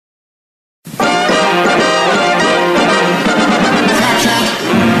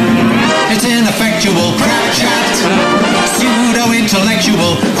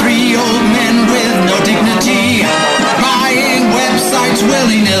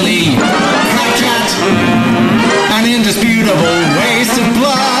silly crap chat. An indisputable waste of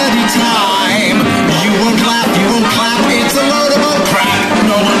bloody time. You won't laugh, you won't clap, it's a load of old crap.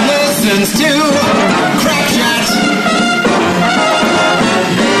 No one listens to crap chat.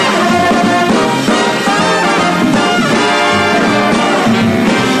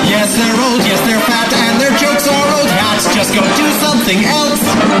 Yes, they're old, yes, they're fat, and their jokes are old hats. Just go do something else.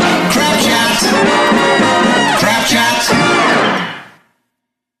 Crap chat. Crap chat.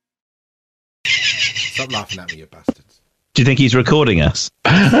 Stop laughing at me, you bastards. Do you think he's recording us?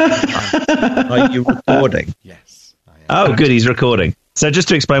 Are you recording? Yes, I am. Oh, good, he's recording. So just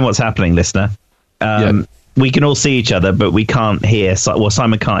to explain what's happening, listener, we can all see each other, but we can't hear. Well,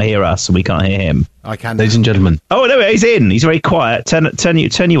 Simon can't hear us, and we can't hear him. I can. Ladies and gentlemen. Oh no, he's in. He's very quiet. Turn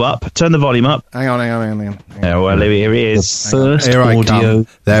you up. Turn the volume up. Hang on. Oh, well, here he is. First Here I audio. come.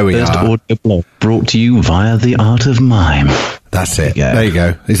 There we first are. audio blog brought to you via the art of mime. That's it. There you go. There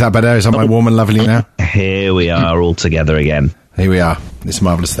you go. Is that better? Is that my warm and lovely now? Here we are, all together again. Here we are. This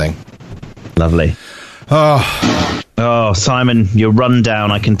marvellous thing. Lovely. Oh, Simon, you're run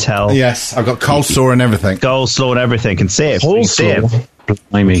down, I can tell. Yes, I've got coleslaw and everything. Coleslaw and everything. Can see it. Can see it.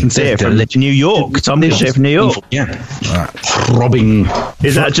 Blimey. Can see it from New York. Tom can see it from New York. Yeah. Throbbing.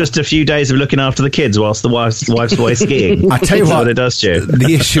 Is that just a few days of looking after the kids whilst the wife's away skiing? I tell you Is that what it does, Stu?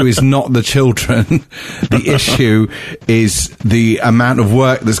 the issue is not the children. The issue is the amount of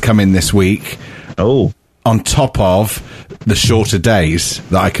work that's come in this week. Oh, On top of the shorter days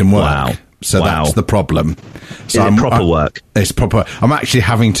that I can work. Wow. So Wow. that's the problem. So Is it proper work? It's proper. I'm actually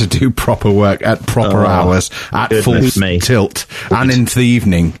having to do proper work at proper hours, at full goodness me. tilt, and into the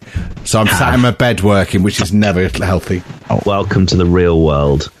evening. So I'm sat in my bed working, which is never healthy. welcome to the real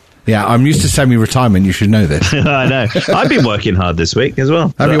world. Yeah, I'm used to semi-retirement. You should know this. I know. I've been working hard this week as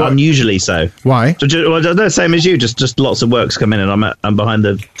well. Have you? Unusually so. Why? Well, same as you. Just lots of work's come in, and I'm behind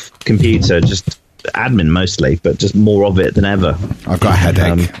the computer. Just admin mostly, but just more of it than ever. I've got a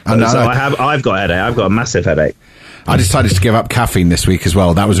headache. I've got a headache. I've got a massive headache. I decided to give up caffeine this week as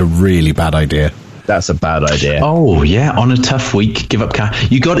well. That was a really bad idea. That's a bad idea. Oh yeah, on a tough week, give up caffeine.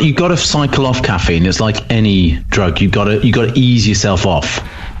 You got to cycle off caffeine. It's like any drug. You got to ease yourself off.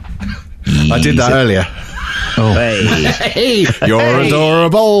 I did that earlier. Oh, Hey, You're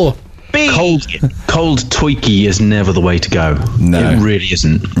adorable. cold tweaky is never the way to go. No. It really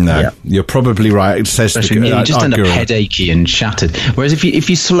isn't. No, Yeah. you're probably right. It says Especially when you just end up guru. headachy and shattered. Whereas if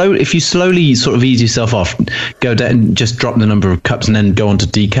you slowly sort of ease yourself off, go down and just drop the number of cups and then go on to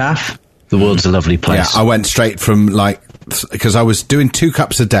decaf, the world's a lovely Yeah, place. I went straight from because I was doing 2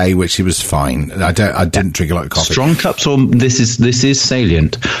 cups a day, which was fine. I didn't drink a lot of coffee. Strong cups, or this is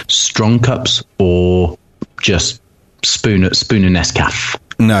salient. Strong cups or just spoon of Nescafé.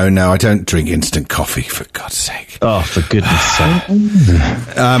 No, I don't drink instant coffee, for God's sake. oh, for goodness sake!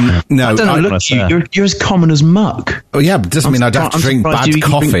 No, I don't know. Look, you're as common as muck. Oh yeah, but it doesn't mean I'd have to drink surprised bad you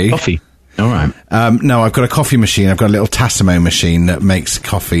coffee. drink coffee. All right. No, I've got a coffee machine. I've got a little Tassimo machine that makes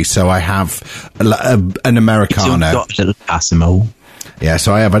coffee. So I have an Americano. Got a little Tassimo. Yeah,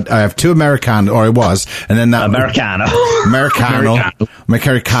 so I have 2 Americano, or I was, and then that Americano.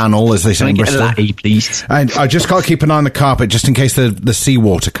 Americano, as they say in Can I get a Bristol. latte, please? And I just got to keep an eye on the carpet just in case the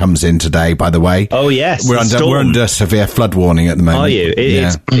seawater comes in today. By the way, Oh yes, we're the we're storm. under severe flood warning at the moment. Are you?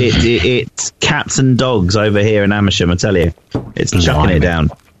 It's cats and dogs over here in Amersham. I tell you, it's chucking Blimey. it down.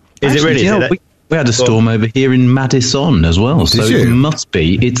 Is Actually, it really? yeah, Is it? we had a storm over here in Madison as well. So you? it must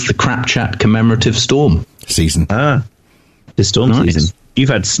be. It's the Crap Chat commemorative storm. Season. The storm Nice. season. You've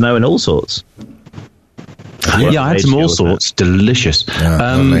had snow and all sorts. Yeah, I had some all sorts. Delicious. Yeah,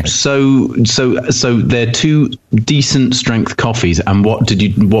 lovely. So they're 2 decent strength coffees. And what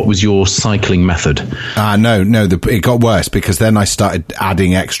was your cycling method? No, it got worse because then I started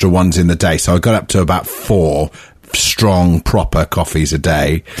adding extra ones in the day. So I got up to about 4 strong, proper coffees a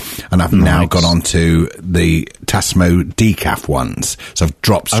day. And I've now gone on to the Tassimo decaf ones. So I've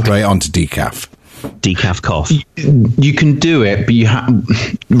dropped straight onto decaf. Decaf cough. You can do it, but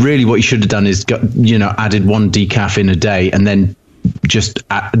really what you should have done is added 1 decaf in a day and then just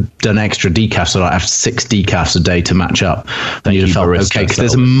done extra decaf, so I have 6 decafs a day to match up. Then you'd have felt okay, because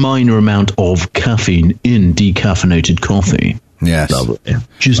there's a minor amount of caffeine in decaffeinated coffee. Yes.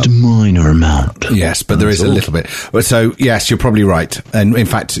 Just a minor amount. Yes, but there is a little bit. So, yes, you're probably right. And in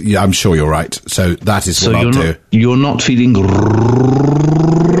fact, yeah, I'm sure you're right. So that is what I'll do. You're not feeling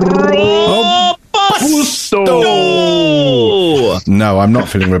No, I'm not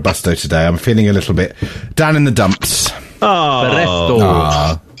feeling robusto today. I'm feeling a little bit down in the dumps.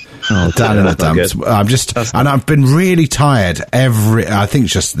 Oh, Presto. down in the dumps. I'm just, and I've been really tired. I think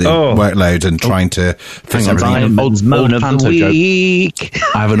it's just the workload and trying to fix everything. Old Panto joke.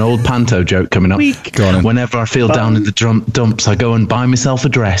 I have an old Panto joke coming up. Go on. Whenever I feel down in the dumps, I go and buy myself a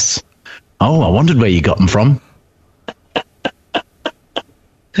dress. Oh, I wondered where you got them from.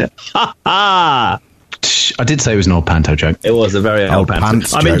 I did say it was an old Panto joke. It was a very old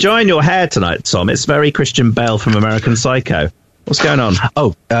Panto. I'm enjoying your hair tonight, Tom. It's very Christian Bale from American Psycho. What's going on?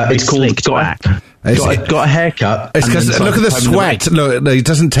 Oh, it's called got a haircut. It's because look at the sweat. Look, he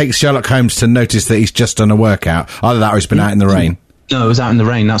doesn't take Sherlock Holmes to notice that he's just done a workout. Either that or he's been out in the rain. No, it was out in the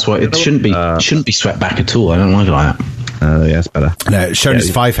rain. That's why it shouldn't be sweat back at all. I don't like it like that. Oh, yeah, it's better. No, it's showing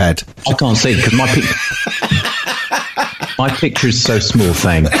his 5 head. I can't see because my picture is so small.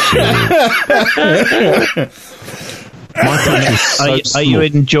 Thanks. Are you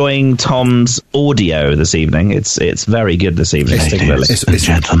enjoying Tom's audio this evening? It's very good this evening. It's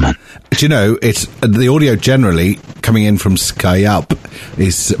gentlemen. Do you know, it's the audio generally coming in from Sky Up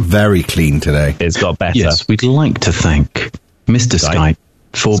is very clean today. It's got better. Yes, we'd like to thank Mr. Skype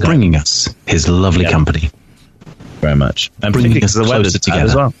for bringing us his lovely company. Very much. And bringing us closer together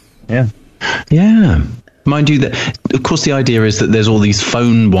as well. Yeah. Yeah. Mind you, that of course the idea is that there's all these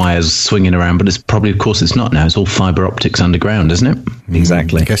phone wires swinging around, but of course it's not now. It's all fibre optics underground, isn't it?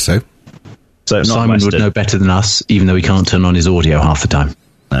 Exactly. I guess so. So Simon would know better than us, even though he can't turn on his audio half the time.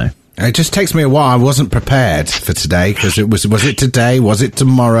 No. It just takes me a while. I wasn't prepared for today because was it today? Was it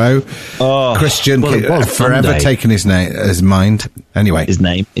tomorrow? Oh, Christian forever taking his mind. Anyway, his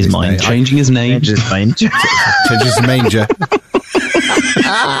mind. Changing his name. Changes his manger. Changes his manger.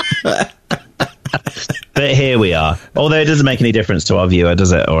 But here we are. Although it doesn't make any difference to our viewer,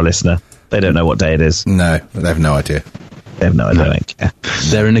 does it, or listener? They don't know what day it is. No, they have no idea. They have no idea.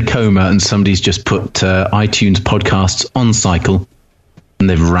 They're in a coma, and somebody's just put iTunes podcasts on cycle, and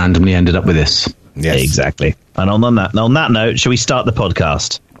they've randomly ended up with this. Yes, exactly. And on that note, shall we start the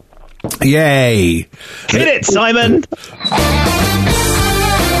podcast? Yay! Hit it, Simon.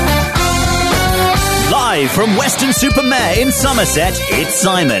 Live from Weston-super-Mare in Somerset, it's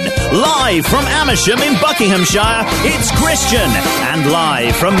Simon. Live from Amersham in Buckinghamshire, it's Christian. And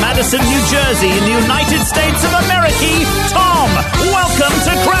live from Madison, New Jersey in the United States of America, Tom. Welcome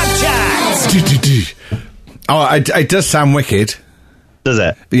to Crab Chat. Oh, it does sound wicked. Does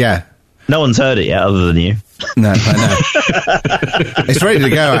it? Yeah. No one's heard it yet other than you. No, I know. It's ready to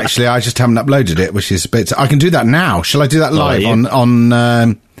go, actually. I just haven't uploaded it, which is a bit... I can do that now. Shall I do that live on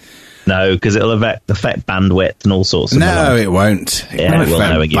No, because it'll affect bandwidth and all sorts of No, stuff. It won't. Yeah, it will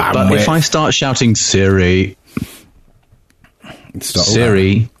know again. But if I start shouting Siri...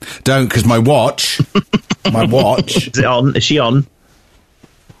 Siri... Don't, because my watch... Is it on? Is she on?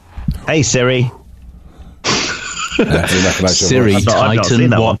 Hey, Siri. Siri,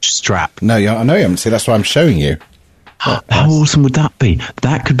 Titan watch strap. No, I know you haven't seen. That's why I'm showing you. How awesome would that be?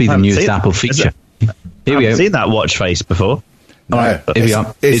 That could be the newest Apple feature. Here we go. I've seen that watch face before. No, here we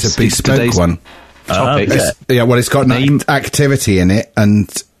are. It's a bespoke one. Well, it's got an activity in it, and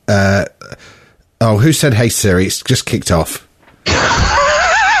who said "Hey Siri"? It's just kicked off.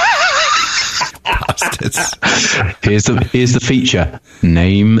 Bastards. Here's the feature.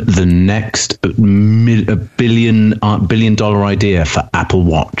 Name the next billion dollar idea for Apple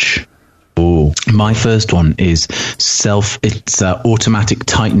Watch. Oh, my first one is it's automatic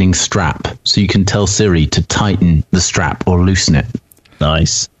tightening strap, so you can tell Siri to tighten the strap or loosen it.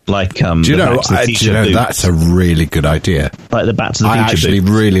 Nice. Like do you know that's a really good idea. Like the Back to the Future. I actually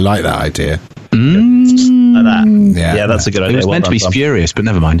really like that idea. Like that. Yeah, that's a good idea. It was meant to be spurious, but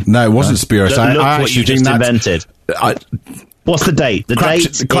never mind. No, it wasn't spurious. Look what you just invented. What's the date? The date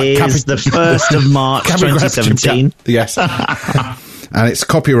is the 1st of March 2017. Yes. And it's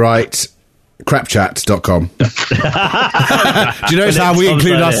copyright crapchat.com. Do you notice how we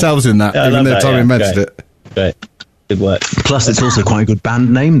include ourselves in that, even though Tommy invented it? Great. Good work. Plus, it's also quite a good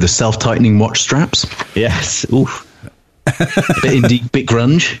band name, the Self-Tightening Watch Straps. Yes. Oof. Bit indie, bit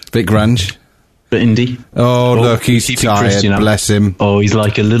grunge. Bit indie. Oh, look, he's tired. Bless him. Oh, he's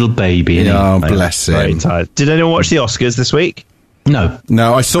like a little baby. Isn't he? Bless him. Very tired. Did anyone watch the Oscars this week? No,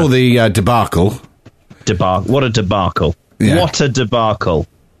 I saw the debacle. What a debacle! Yeah. What a debacle!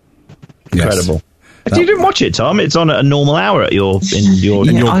 Yes. Incredible. You didn't watch it, Tom. It's on at a normal hour at your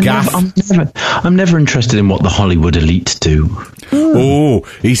gaff. I'm never interested in what the Hollywood elite do. Oh,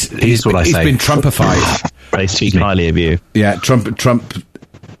 he's what I say. He's been Trumpified. They speak highly of you. Yeah, Trump.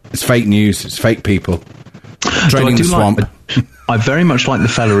 It's fake news. It's fake people. Draining the swamp. I very much like the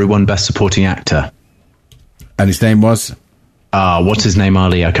fella who won Best Supporting Actor. And his name was? What's his name,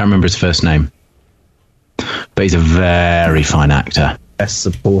 Ali? I can't remember his first name. But he's a very fine actor. Best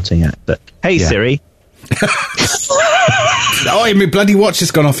supporting actor. Hey, Yeah. Siri. Oh, my bloody watch has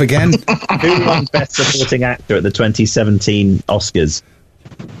gone off again. Who won Best Supporting Actor at the 2017 Oscars?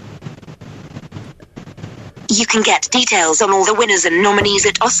 You can get details on all the winners and nominees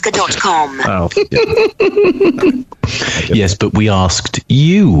at Oscar.com. Oh, Yes, but we asked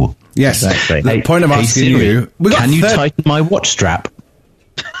you. Yes. Exactly. The point of asking Siri, you. We got can you tighten my watch strap?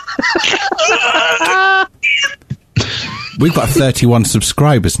 We've got 31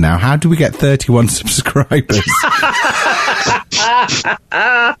 subscribers now. How do we get 31 subscribers?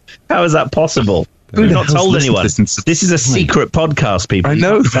 how is that possible? We've not told anyone. This is a secret podcast, people. I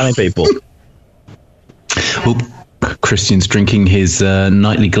know. You're not telling people. Well, Christian's drinking his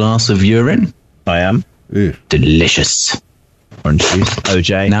nightly glass of urine. I am. Delicious. Orange juice.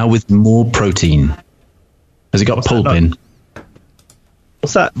 OJ. Now with more protein. Has it got pulp in?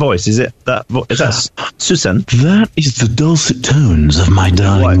 What's that voice? Is it that? Is that Susan? That is the dulcet tones of my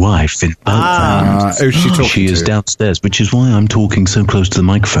darling wife. In Who's she talking She is to? downstairs, which is why I'm talking so close to the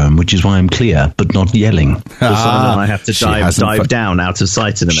microphone, which is why I'm clear, but not yelling. I have to she dive hasn't down out of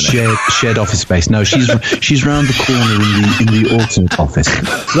sight in a minute. Shared office space. No, she's round the corner in the alternate office.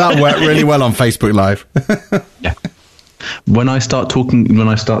 That worked really well on Facebook Live. Yeah. When I start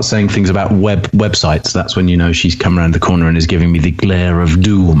saying things about websites, that's when you know she's come around the corner and is giving me the glare of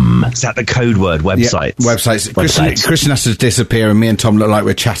doom. Is that the code word? Websites. Yeah, websites. Christian has to disappear, and me and Tom look like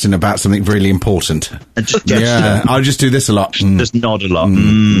we're chatting about something really important. Yeah, I'll just do this a lot. Just nod a lot.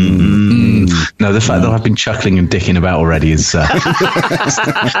 No, the fact that I've been chuckling and dicking about already is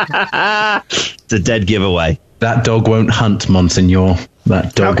It's a dead giveaway. that dog won't hunt, Monsignor. That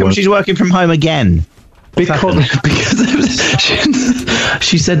How dog come won't. she's working from home again? Because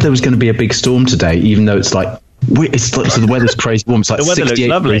she said there was going to be a big storm today, even though it's like so the weather's crazy warm. It's like The weather looks 68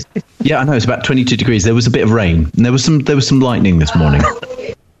 lovely. degrees. Yeah, I know, it's about 22 degrees. There was a bit of rain, and there was some lightning this morning.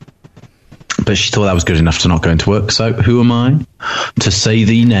 But she thought that was good enough to not go into work. So who am I to say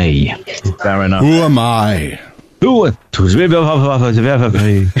thee nay? Fair enough. Who am I? It's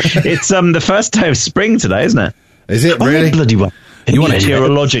the first day of spring today, isn't it? Is it really? Oh, bloody well. You want to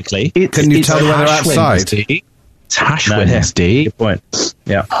Meteorologically. Can you tell the weather outside? It's Hash No, Wednesday. Good point.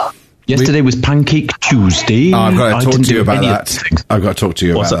 Yeah. Yesterday was Pancake Tuesday. Oh, I've got to I talk didn't to you do about any of that. those things. I've got to talk to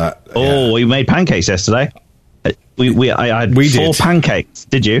you about that. Oh, we made pancakes yesterday. I had We four did. pancakes.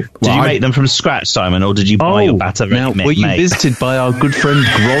 Did you? Did Well, you I- make them from scratch, Simon, or did you buy your batter now, ready were you made? visited by our good friend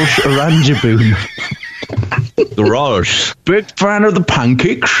Grosh Aranjaboom? Grosh. Big fan of the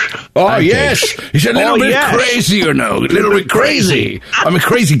pancakes. Oh, yes. He's a little Oh, bit yes. crazy, you know. A little bit crazy. I'm a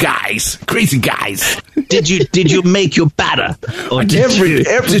crazy guys. Crazy guys. Did you make your batter? Or Every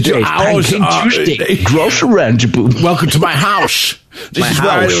day, Pancake Tuesday. Grosh Aranjaboom. Welcome to my house. This My is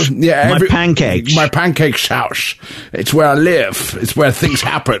house. where My pancakes. My pancakes house. It's where I live. It's where things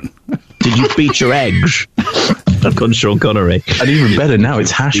happen. Did you beat your eggs? I've gone Sean Connery. And even better now,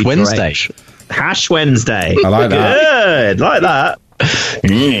 it's Hash Beat your Wednesday. eggs. Hash Wednesday. I like that. Good. Like that.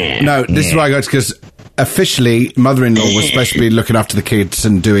 No, this is why I got because officially, mother-in-law was supposed to be looking after the kids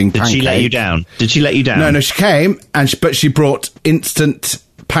and doing Did pancakes. she let you down? Did she let you down? No, she came but she brought instant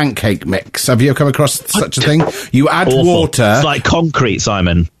pancake mix. Have you come across such a thing? You add Awful. water. It's like concrete,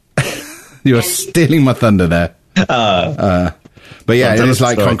 Simon. You're stealing my thunder there. But yeah, Well, it is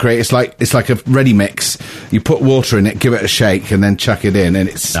like sorry. concrete. It's like a ready mix. You put water in it, give it a shake, and then chuck it in, and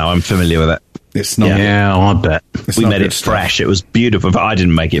it's No, I'm familiar with it. it's not. Yeah, I bet. It's We not made good it stuff. fresh. It was beautiful. But I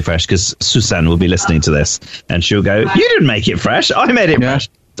didn't make it fresh because Susan will be listening to this and she'll go, "You didn't make it fresh. I made it Yeah. fresh."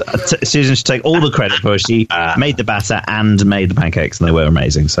 Susan should take all the credit for it. She made the batter and made the pancakes, and they were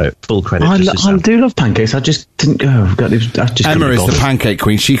amazing. So full credit to I Susan. do love pancakes. I just didn't. Oh, God, I just Emma couldn't is be the bothered. pancake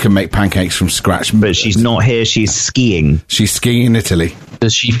queen. She can make pancakes from scratch. But she's not here. She's skiing. She's skiing in Italy.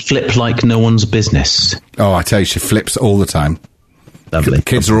 Does she flip like no one's business? Oh, I tell you, she flips all the time. Lovely.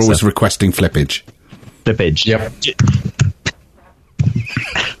 Kids are always requesting flippage. flippage. Yep.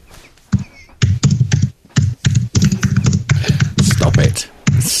 Stop it.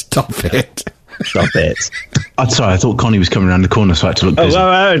 Stop it. Stop it. I'm sorry, I thought Connie was coming around the corner, so I had to look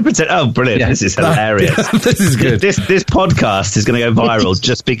Oh, busy. brilliant. Yeah. This is hilarious. This is good. This podcast is going to go viral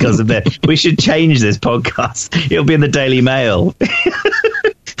just because of this. We should change this podcast. It'll be in the Daily Mail.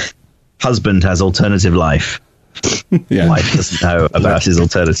 Husband has alternative life. Yeah. Wife doesn't know about his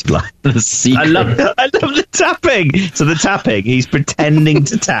alternative life. I love the tapping. So the tapping, he's pretending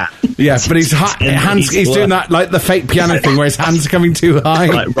to tap. Yeah, but his hands, he's doing that like the fake piano thing where his hands are coming too high.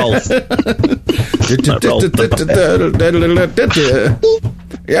 Like Rolf.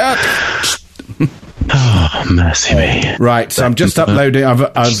 Yeah. Oh, mercy me. Right, so I'm just uploading.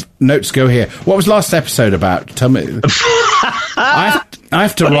 I've notes go here. What was last episode about? Tell me. I I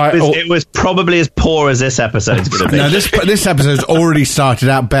have to write. It was probably as poor as this episode's going to be. No, this episode's already started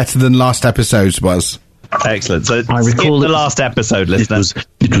out better than last episode's was. Excellent. So I recall skip the last episode, listeners.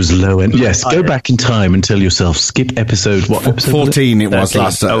 It was low end. Yes, go back in time and tell yourself, skip episode, what episode? 14 it was 13.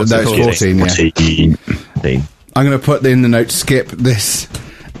 last. Oh, No, it's 14, yeah. 14. I'm going to put in the note, skip this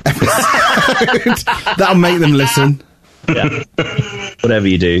episode. That'll make them listen. Yeah. Whatever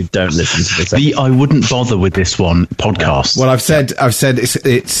you do, don't listen to this. The I wouldn't bother with this one podcast. Well, I've said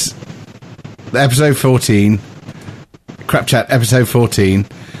it's episode 14, Crap Chat episode 14.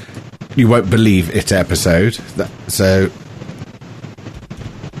 You won't believe it episode. So,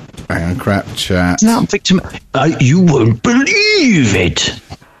 hang on, Crap Chat. Now, Victor, you won't believe it.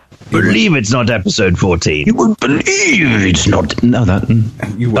 Believe it's not episode 14. You won't believe it's not. No, that.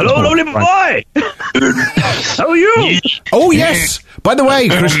 Hello, lovely boy. How are you? Oh, yes. By the way,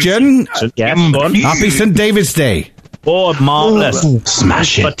 Christian, Yes, go on. happy St. David's Day. Oh, marvellous.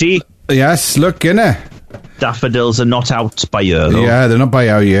 Smash it. Buddy, Yes, look, innit? daffodils are not out by you, though. Yeah, they're not by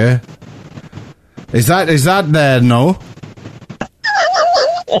our year. Is that there? No.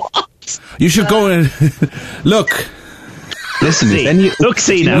 You should go and look. Listen, See. then you. Look,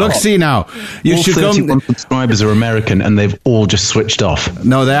 see now. Look, see now. You All should go. 31 subscribers are American, and they've all just switched off.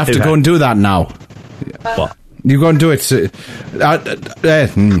 No, they have to Okay. go and do that now. What? You go and do it. Yeah,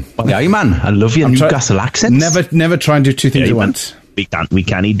 man, I love your Newcastle accent. Never try and do two things Yeah, at you once. We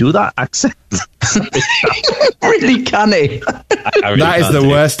can't do that accent. really canny. That is the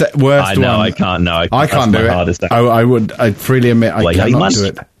worst I know, one. I can't. No, I can't do that's my it. hardest I freely admit I Well, yeah, you cannot must. do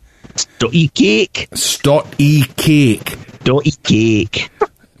it. Don't eat cake. Stotty cake. Don't eat cake.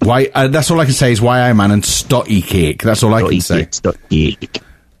 Why? That's all I can say is why I man and stotty cake. That's all I can say. Don't eat cake.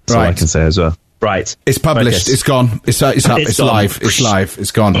 That's all I Right. can say as well. Right. It's published. Focus. It's gone. It's up. It's gone. live. It's live.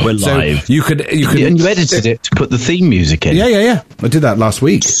 It's gone. We're So live. You could. And you edited it to put the theme music in. Yeah. I did that last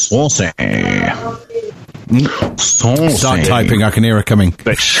week. Saucy. Saucy. Start typing. I can hear it coming.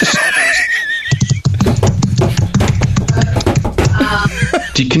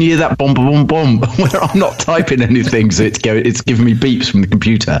 Can you hear that bomb, bomb, bomb? Where I'm not typing anything, so it's giving me beeps from the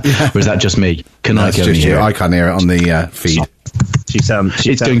computer. Or is that just me? Can I That's go and just you. hear it? I can't hear it on the feed. It's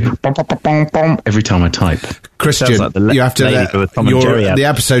It's going bomb, bomb, bomb, bomb every time I type. Christian, Sounds like the you have to. lady for the Tom and Jerry ad. The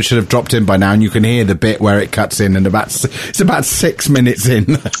episode should have dropped in by now, and you can hear the bit where it cuts in, and it's about 6 minutes in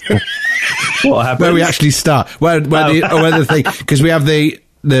What happened? where we actually start. Where the thing, because we have the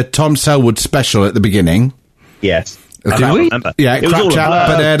Tom Selwood special at the beginning. Yes. Did I can't we? remember. Yeah, it was crap all a chat, blur.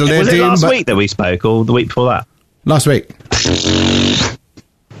 but Was it last but- week that we spoke, or the week before that? Last week.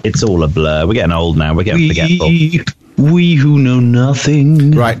 It's all a blur. We're getting old now. We're getting forgetful. We who know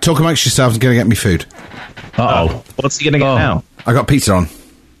nothing. Right, talk amongst yourselves and go and get me food. Uh-oh. What's he going to get Oh. now? I got pizza on.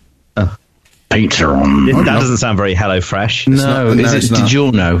 Pizza on. That doesn't sound very HelloFresh. No, not- is no, it it's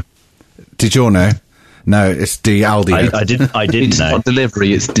DiGiorno? DiGiorno? No, it's Aldi. I didn't It's know. not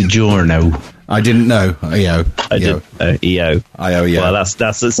delivery, it's DiGiorno. I didn't know. EO. I did. EO. Yeah. Well,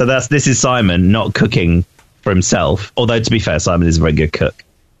 this is Simon not cooking for himself. Although to be fair, Simon is a very good cook.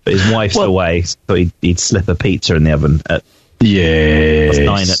 But his wife's away, so he'd slip a pizza in the oven at Yeah.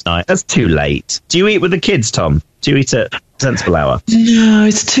 9 at night. That's too late. Do you eat with the kids, Tom? Do you eat at sensible hour? No,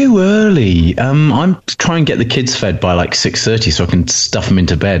 it's too early. I'm trying to get the kids fed by like 6:30 so I can stuff them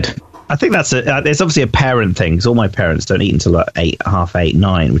into bed. I think it's obviously a parent thing, because all my parents don't eat until like 8, half 8,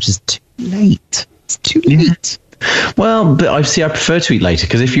 9, which is too late. It's too late. Well, but I prefer to eat later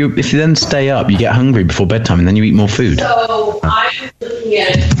because if you then stay up, you get hungry before bedtime and then you eat more food. So I'm looking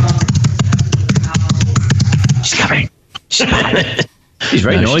at it from. She's coming. She's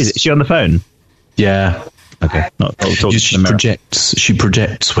very noisy. Is she on the phone? Yeah. Okay. Not talking to She the mirror. projects. She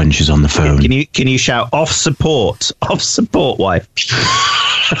projects when she's on the phone. Can you shout off support, wife?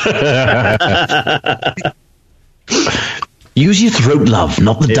 Use your throat, love,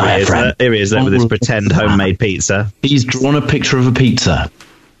 not the diaphragm. Here he is there with his pretend homemade pizza. He's drawn a picture of a pizza.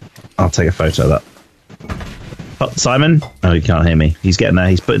 I'll take a photo of that. Oh, Simon? Oh, he can't hear me. He's getting there.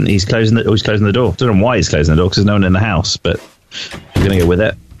 He's closing the door. Don't know why he's closing the door because there's no one in the house. But we're gonna go with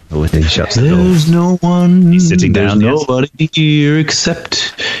it. Oh, he shuts the door. There's no one. He's sitting down, There's yes. nobody here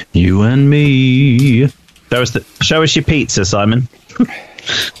except you and me. Show us your pizza, Simon.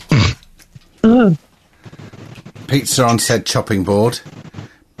 Pizza on said chopping board.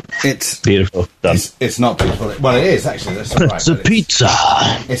 It's Beautiful. Done. it's not beautiful. Well, it is actually. That's all right. It's a but pizza.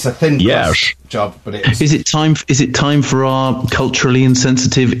 It's a thin crust job, but it's Is it time for our culturally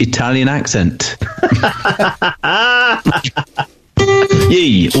insensitive Italian accent?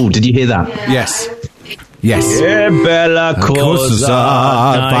 Yee. Oh, did you hear that? yes. Yes. Che bella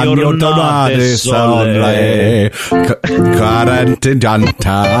cosa, bagno donate sole, quarantenta.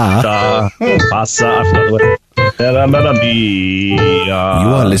 Passa, I forgot the word. You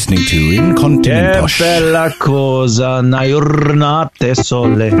are listening to Incontinentosh, Che bella cosa, una giornata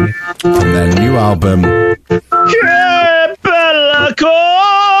sole. from their new album. Che bella cosa.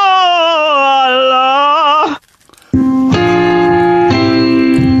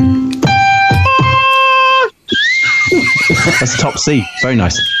 That's top C. Very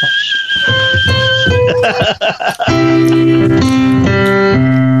nice.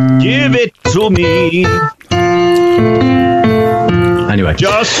 Give it to me. Anyway,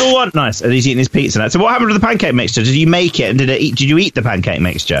 Just one. Nice. And he's eating his pizza now. So what happened to the pancake mixture? Did you make it and did you eat the pancake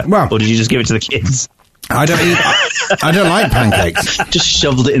mixture? Well- or did you just give it to the kids? I don't like pancakes. just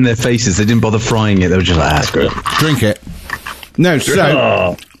shoveled it in their faces. They didn't bother frying it. They were just like, screw it. Drink it. No,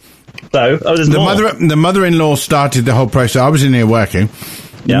 so There's more. the mother-in-law started the whole process. I was in here working.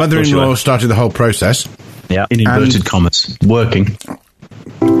 The Yeah, mother-in-law of course started the whole process, Yeah. In inverted commas. Working.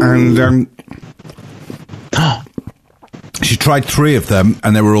 and she tried 3 of them,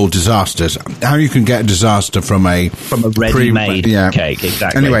 and they were all disasters. How you can get a disaster from a ready-made cake,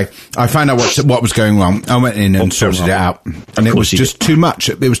 exactly. Anyway, I found out what was going wrong. I went in and What's going sorted it wrong? out, and it was course you just too much.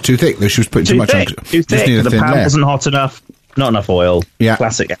 It was too thick. She was putting too much thick. on. Too Just thick. need a The thin pan layer. wasn't hot enough. Not enough oil. Yeah,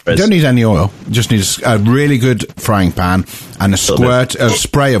 Classic You errors. don't need any oil. You just need a really good frying pan and a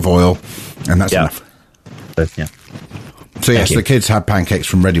spray of oil, and that's Yeah. enough. Yeah. So yes, you. the kids had pancakes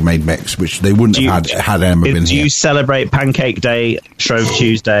from ready-made mix, which they wouldn't have had Emma been Do here. you celebrate Pancake Day, Shrove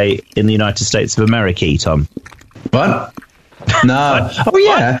Tuesday in the United States of America, Tom? What? No. Oh,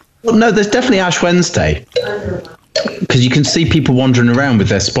 yeah. Well, no, there's definitely Ash Wednesday. Because you can see people wandering around with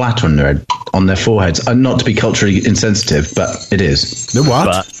their splat on their foreheads. Not to be culturally insensitive, but it is. The what?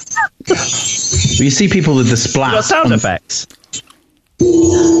 But You see people with the splat. got sound on- effects.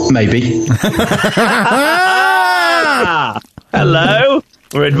 Maybe. Ah, hello.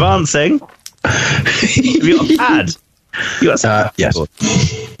 We're advancing. Have you got a pad? You got sound Yes.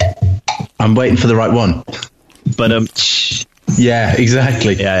 effects. I'm waiting for the right one. But Yeah,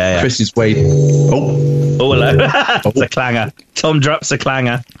 exactly. Yeah. Chris is waiting. Oh, oh hello. It's a clanger. Tom drops a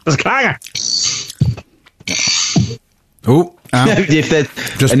clanger. There's a clanger. Oh, if there's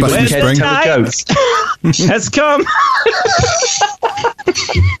Just anybody busting care to spring. tell a joke. Has come.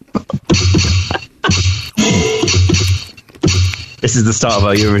 This is the start of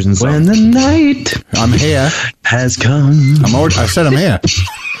our Eurovision song. When the night I'm here. has come. I said I'm here.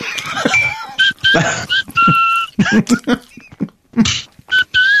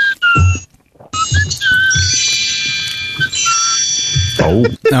 Oh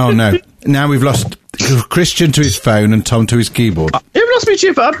no! Now we've lost Christian to his phone and Tom to his keyboard. You've lost me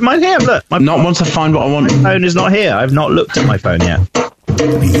too far. Mine here. Look, my Not once I find what I want. phone is not here. I've not looked at my phone yet.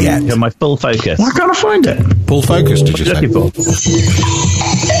 Yet. Got my full focus. Why can't I find it? Full focus, did you What are say? you looking for?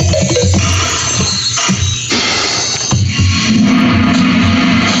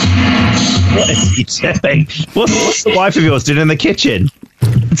 What is he doing? What's the wife of yours doing in the kitchen?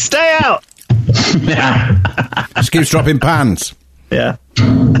 Stay out! Just keeps dropping pans. Yeah.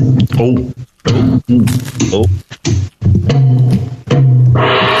 Oh. Oh.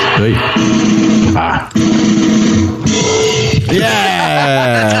 Hey. Ah.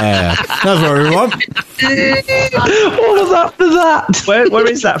 Yeah, that's what we want. What was after that? Where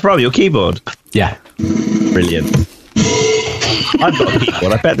is that from? Your keyboard? Yeah. Brilliant. I've got a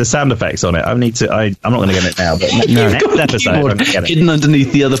keyboard. I bet the sound effects on it. I'm not going to get it now, but next episode I'm Keyboard going to get it. hidden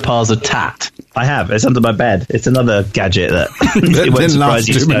underneath the other parts of tat. I have. It's under my bed. It's another gadget that it Didn't won't last surprise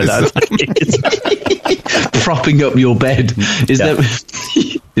you 2 to know minutes. that. Propping up your bed.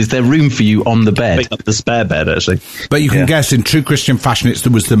 Is there room for you on the bed? Pick up the spare bed, actually. But you can guess, in true Christian fashion, it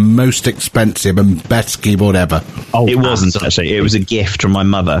was the most expensive and best keyboard ever. Oh, It wasn't, actually. It was a gift from my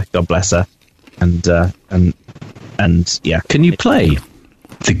mother. God bless her. And yeah. Can you play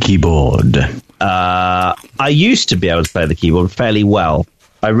the keyboard? I used to be able to play the keyboard fairly well.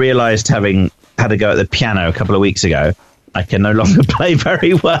 I realised, having had a go at the piano a couple of weeks ago, I can no longer play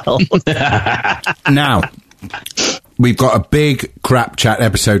very well. Now, we've got a big crap chat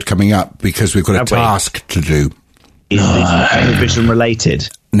episode coming up because we've got a Have we? task to do. Is this Eurovision related?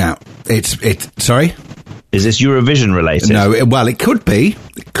 Now, it's sorry? Is this Eurovision related? No, it could be.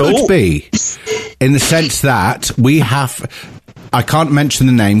 It could Oh. be. In the sense that we have... I can't mention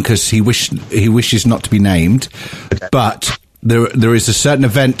the name because he wishes not to be named, but there is a certain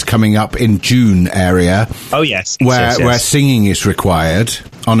event coming up in June area Oh, yes. where singing is required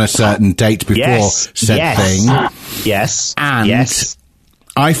on a certain date before said thing. Yes. And yes.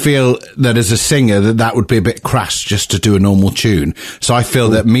 I feel that as a singer that would be a bit crass just to do a normal tune. So I feel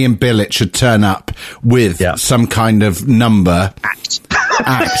that me and Billet should turn up with some kind of number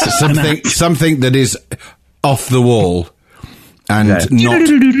act, something that is off the wall. And not,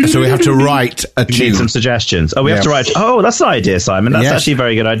 so we have to write a tune. Need some suggestions. Oh, we have to write. Oh, that's an idea, Simon. That's actually a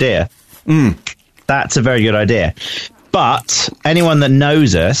very good idea. That's a very good idea. But anyone that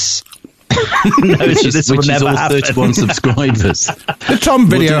knows us knows that this will never happen. 31 subscribers. The Tom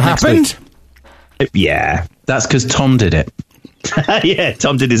video happened. Yeah, that's because Tom did it. Yeah,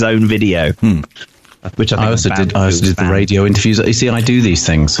 Tom did his own video. Which I also did the radio interviews. You see, I do these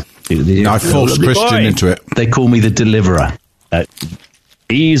things. I forced Christian into it. They call me the deliverer.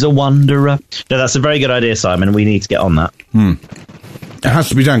 He's a wanderer. No, that's a very good idea, Simon. We need to get on that. It has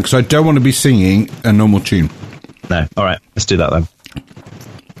to be done because I don't want to be singing a normal tune. No. All right, let's do that then.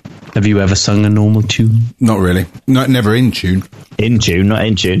 Have you ever sung a normal tune? Not really. Never in tune. In tune, not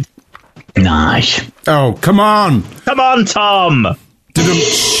in tune. Nice. Oh, come on. Come on, Tom.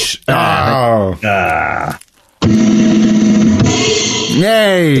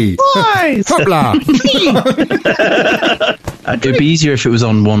 Yay! Hopla! It'd be easier if it was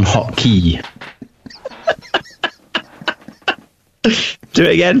on one hot key. Do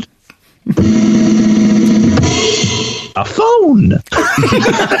it again. A phone.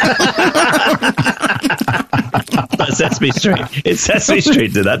 Sesame Street. It's Sesame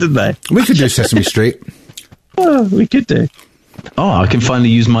Street did that, didn't they? We could do Sesame Street. Oh, we could do. Oh, I can finally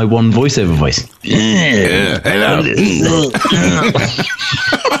use my one voiceover voice. Hello.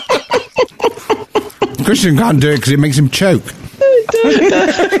 Christian can't do it because it makes him choke.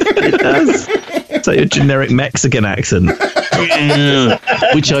 It does. It's like a generic Mexican accent.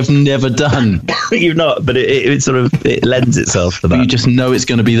 Which I've never done. You've not, but it sort of it lends itself to that. You just know it's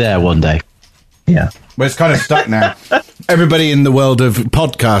going to be there one day. Yeah. Well, it's kind of stuck now. Everybody in the world of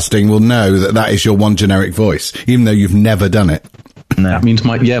podcasting will know that is your one generic voice, even though you've never done it. No. That means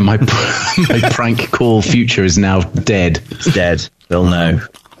my prank call future is now dead. It's dead. They'll know.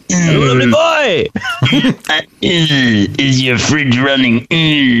 Lovely boy! Is your fridge running?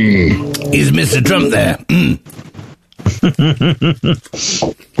 Is Mr. Trump there?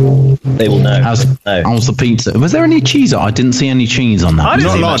 They will know. How's the pizza? Was there any cheese? I didn't see any cheese on that. I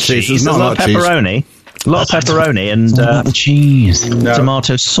didn't see much cheese. There's a lot of pepperoni. A lot of pepperoni and cheese. No.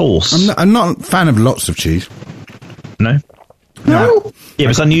 Tomato sauce. I'm not a fan of lots of cheese. No? No. Yeah,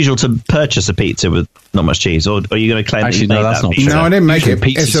 it's unusual to purchase a pizza with not much cheese, or are you going to claim that you made that pizza? No, I didn't make it.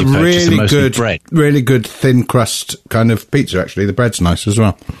 It's a really good thin crust kind of pizza, actually. The bread's nice as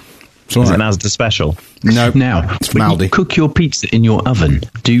well. Is it Mazda special? No. Now, when you cook your pizza in your oven,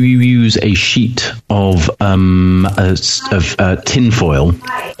 do you use a sheet of tin foil?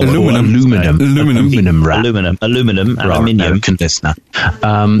 Aluminum wrap. Aluminium. Listener.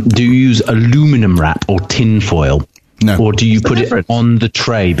 Do you use aluminum wrap or tin foil? No. Or do you put it on the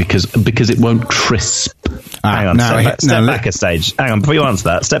tray because it won't crisp? Hang on, step back a stage. Hang on, before you answer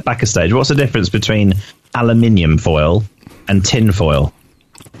that, step back a stage. What's the difference between aluminium foil and tin foil?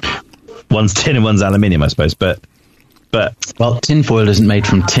 One's tin and one's aluminium, I suppose. But tin foil isn't made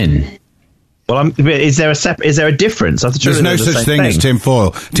from tin. Well, is there a difference? There's no such thing as tin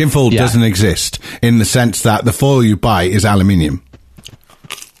foil. Tin foil doesn't exist in the sense that the foil you buy is aluminium.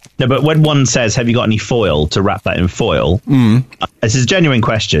 No, but when one says, "Have you got any foil to wrap that in foil?" This is a genuine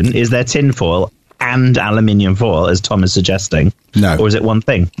question. Is there tin foil and aluminium foil, as Tom is suggesting? No, or is it one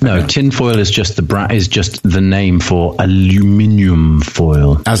thing? No, tin foil is just the name for aluminium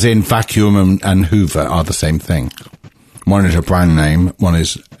foil. As in vacuum and Hoover are the same thing. One is a brand name, one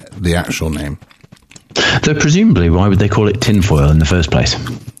is the actual name. Though presumably, why would they call it tin foil in the first place?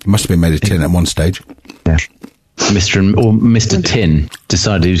 It must have been made of tin at one stage. Yeah. Mr. Tin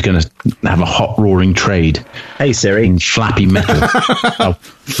decided he was going to have a hot roaring trade. Hey Siri, in flappy metal.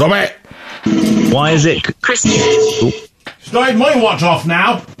 Stop it! Why is it Christian? Slide my watch off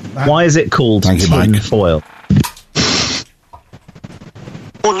now. Why is it called tin foil?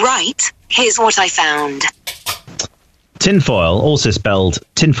 All right, here's what I found. Tinfoil, also spelled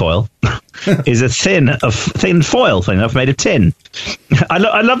tinfoil, is a thin foil thing made of tin. I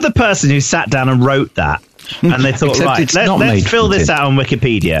love the person who sat down and wrote that, and they thought, right, let's fill this out on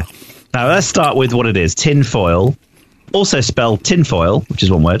Wikipedia. Now let's start with what it is. Tinfoil, also spelled tinfoil, which is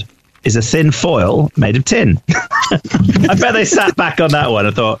one word, is a thin foil made of tin. I bet they sat back on that one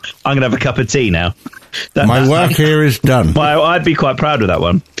and thought, I'm going to have a cup of tea now. My work here is done. Well, I'd be quite proud of that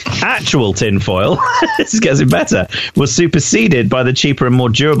one. Actual tinfoil, this is getting better, was superseded by the cheaper and more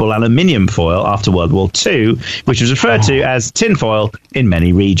durable aluminium foil after World War II, which was referred to as tinfoil in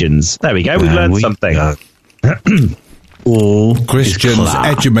many regions. There we go, we've learned something. all Christian's is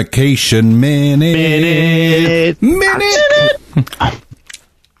clap. Education Minute.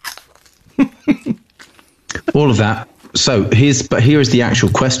 All of that. So here is the actual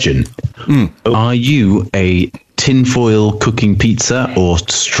question. Are you a tinfoil cooking pizza or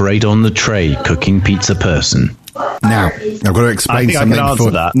straight on the tray cooking pizza person? Now, I've got to explain I think I something can answer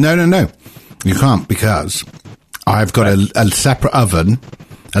before. that. No. You can't, because I've got a separate oven,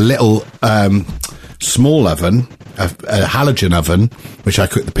 a little small oven, a halogen oven, which I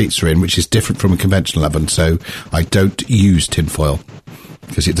cook the pizza in, which is different from a conventional oven. So I don't use tinfoil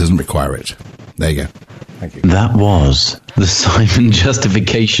because it doesn't require it. There you go. Thank you. That was the Simon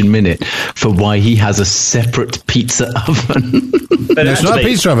justification minute for why he has a separate pizza oven. But No, it's not a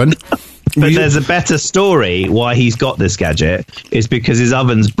actually- pizza oven. But there's a better story why he's got this gadget is because his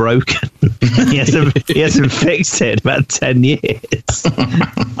oven's broken. he hasn't fixed it in about 10 years.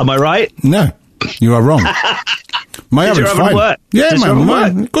 Am I right? No, you are wrong. My Does your oven's oven fine. work? Yeah, Does my your oven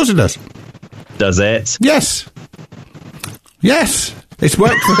oven works. Of course it does. Does it? Yes. It's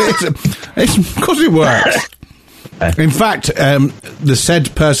worked. Of course it works. In fact, the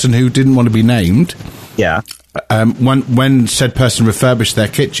said person who didn't want to be named, Yeah. when said person refurbished their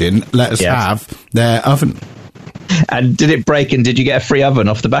kitchen, let us Yes. have their oven. And did it break and did you get a free oven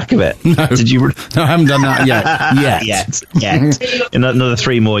off the back of it? No. Did you? No, I haven't done that yet. Yet. In another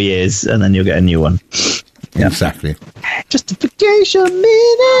 3 more years and then you'll get a new one. Exactly. Justification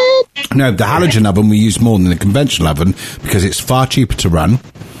minute. No, the halogen oven we use more than the conventional oven because it's far cheaper to run.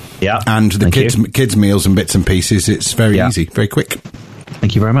 Yeah. And the Thank kids' meals and bits and pieces, it's very Yeah. easy, very quick.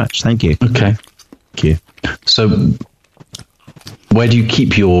 Thank you very much. Thank you. Okay. Thank you. So, where do you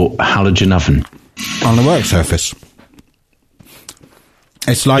keep your halogen oven? On the work surface.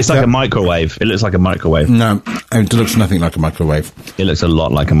 It's like It's like a microwave. It looks like a microwave. No, it looks nothing like a microwave. It looks a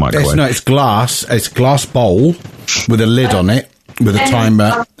lot like a microwave. It's glass. It's a glass bowl with a lid on it, with a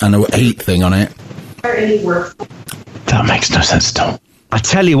timer and a heat thing on it. That makes no sense at all. I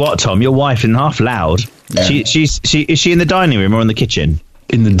tell you what, Tom, your wife isn't half loud. Yeah. Is she in the dining room or in the kitchen?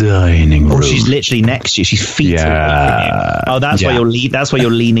 In the dining room. Or she's literally next to you. She's feet away from you. Oh, that's why that's why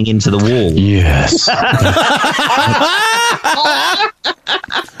you're leaning into the wall. Yes.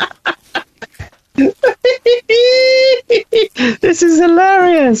 This is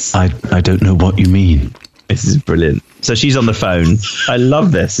hilarious. I don't know what you mean. This is brilliant. So she's on the phone. I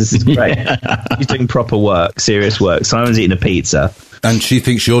love this. This is great. She's doing proper work, serious work. Simon's eating a pizza. And she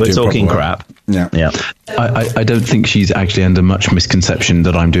thinks you're We're doing talking proper work. crap. Yeah. Yeah. I don't think she's actually under much misconception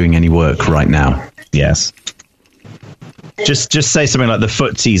that I'm doing any work right now. Yes. Just say something like the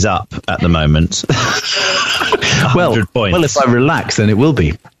footsie's up at the moment. Well, 100 points. well, if I relax, then it will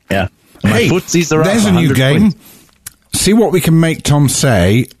be. Yeah. My Hey, footsies are up. there's a new 100 game. points. See what we can make Tom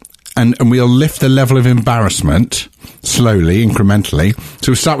say, and we'll lift the level of embarrassment slowly, incrementally.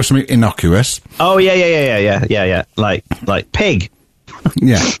 So we'll start with something innocuous. Oh yeah. Like pig.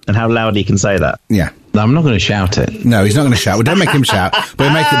 Yeah, And how loud he can say that. yeah. No, I'm not going to shout it. No, he's not going to shout. We don't make him shout.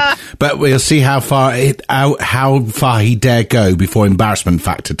 But we'll see how far he dare go before embarrassment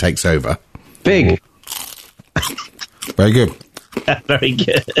factor takes over. Big. Very good. Very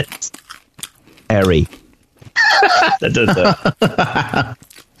good. Harry.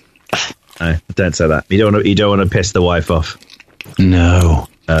 No, don't say that. You don't want to piss the wife off. No.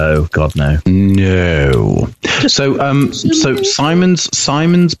 Oh God, no. No. So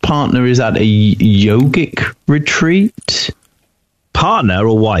Simon's partner is at a yogic retreat. Partner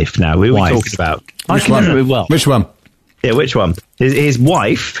or wife? Now we were Wife. talking about. I can remember it well. Which one? Yeah, which one? His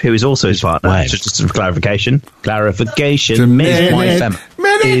wife, who is also his partner. wife. Just for clarification. It's a Ms. Wife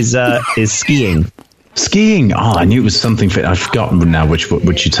minute. is skiing. Skiing. Oh, I knew it was something fit. I've forgotten now which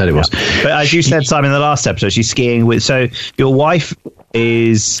you said it was. But as you said, Simon, in the last episode, she's skiing with. So your wife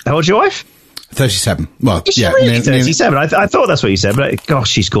is. How old's your wife? 37. Well, Is she yeah. really 37? I thought that's what you said, but gosh,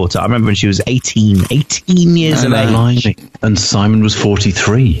 she's caught up. I remember when she was 18 years of age. Blimey. And Simon was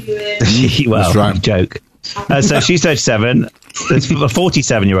 43. Well, That's right. joke. So she's 37. There's a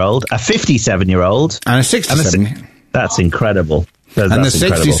 47-year-old, a 57-year-old, And a 67. That's incredible. And the That's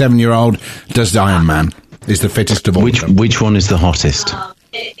incredible. 67-year-old does the Iron Man. Is the fittest of all. of them. Which one is the hottest?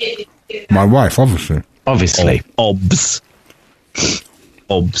 My wife, obviously. Obviously. Obs.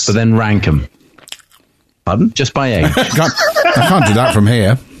 So then rank them. Pardon? Just by age. I can't do that from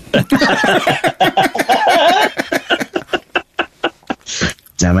here.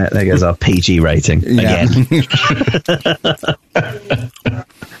 Damn it! There goes our PG rating Yeah. again.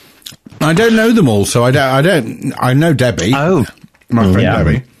 I don't know them all, so I don't. I know Debbie. Oh, My friend yeah.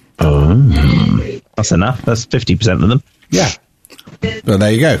 Debbie. That's enough. That's 50% of them. Yeah. Well,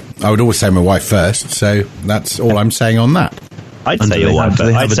 there you go. I would always say my wife first, so that's all I'm saying on that. I'd say your wife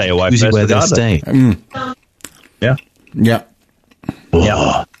first. I'd say your wife first. Where they stay. Yeah. Yeah.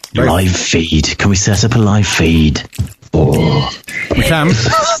 Oh, live feed. Can we set up a live feed? Oh. We can.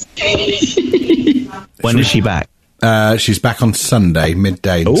 When is she back? She's back on Sunday,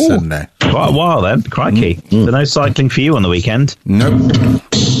 midday Ooh. Sunday. Quite a while then. Crikey. So no cycling for you on the weekend? Nope.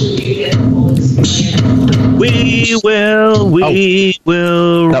 We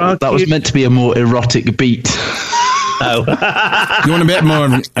will rock That was you. meant to be a more erotic beat. Oh. You want a bit more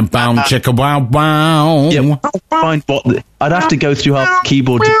bound chicka wow wow? Yeah, find what I'd have to go through half the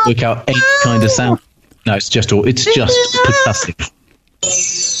keyboard to work out any kind of sound. No, it's just percussive.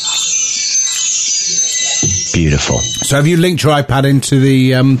 Beautiful. So have you linked your iPad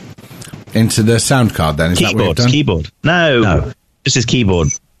into the sound card then? Is that what you've done? Keyboard. No. Just his keyboard.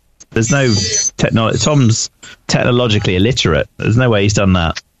 There's no technology. Tom's technologically illiterate. There's no way he's done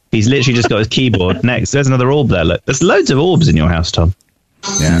that. He's literally just got his keyboard next. There's another orb there. Look, there's loads of orbs in your house, Tom.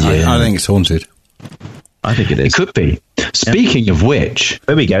 Yeah. I think it's haunted. I think it is. It could be. Speaking of which,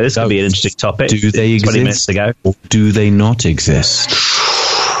 There we go. This could be an interesting topic. do they 20 minutes exist? to go. Or do they not exist?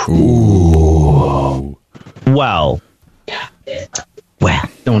 Well,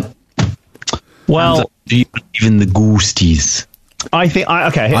 Don't. well, Do you believe in the ghosties? I think.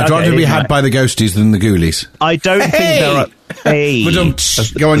 I'd rather be had by the ghosties than the ghoulies. I don't think there are. Hey, But go on,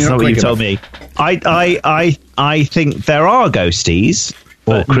 that's you're not not what you quick told me. I think there are ghosties.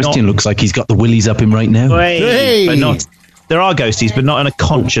 Well, but Christian not, looks like he's got the willies up him right now. Hey! but not. There are ghosties, but not in a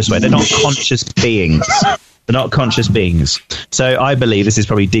conscious way. They're not conscious beings. They're not conscious beings. So I believe this is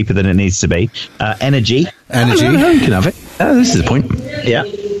probably deeper than it needs to be. Energy. You can have it. This is the point. Yeah.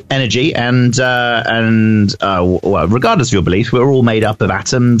 Energy and well, regardless of your belief, we're all made up of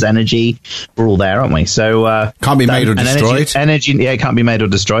atoms, energy. We're all there, aren't we? So Can't be made or and destroyed. Energy, yeah, it can't be made or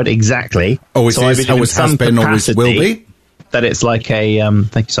destroed. Exactly. Always So I is, believe in always has some been, always will capacity be. That it's like a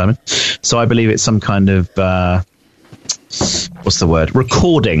thank you, Simon. So I believe it's some kind of what's the word?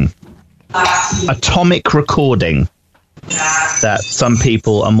 Recording. Atomic recording that some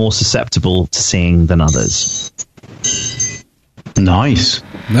people are more susceptible to seeing than others. Nice.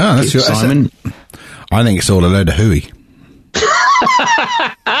 No, that's your Simon. I think it's all a load of hooey.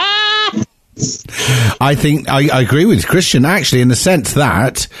 I think I agree with Christian actually in the sense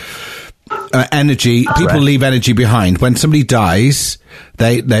that energy, people leave energy behind. When somebody dies,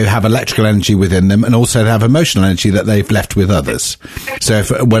 they have electrical energy within them, and also they have emotional energy that they've left with others. So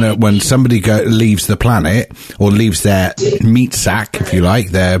if, when somebody leaves the planet or leaves their meat sack, if you like,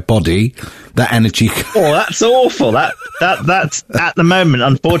 their body, that energy. Oh, that's awful. That's at the moment,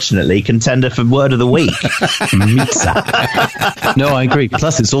 unfortunately, contender for word of the week. No, I agree.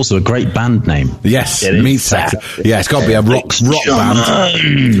 Plus, it's also a great band name. Yes, It is meat sack. sack. Yeah, it's got to be a rock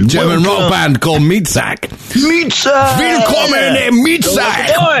band, German rock band called Meat Sack. Meat sack. Willkommen im Meat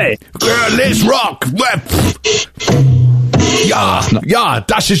Sack. Boy. Let's rock. Ja,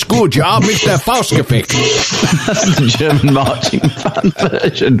 das ist gut, ja, mit der Faust gefickt. That's the German marching band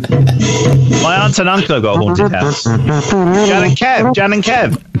version. My aunt and uncle have got a haunted house. Jan and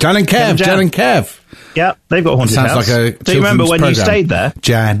Kev. Yep, they've got a haunted Sounds house. like a Do you remember children's when you program. stayed there?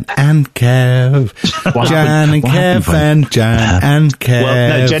 Jan and Kev. Jan and Kev and Jan and Kev.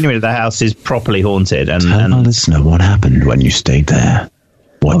 Well, no, genuinely, the house is properly haunted. And Tell our listener what happened when you stayed there.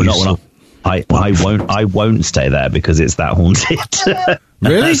 What you saw. I won't stay there because it's that haunted.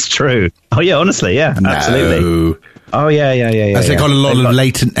 Really? That's true. Oh yeah, honestly, yeah, absolutely. No. Oh yeah. Has they got a lot of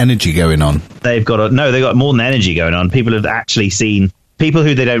latent energy going on? They've got more than energy going on. People have actually seen people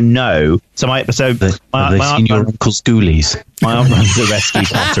who they don't know. So Have they seen your uncle's ghoulies? My aunt runs a rescue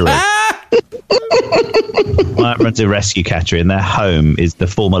cattery. My aunt runs a rescue cattery, and their home is the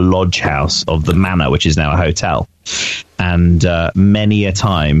former lodge house of the manor, which is now a hotel. And many a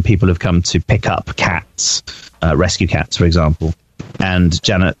time, people have come to pick up cats, rescue cats, for example. And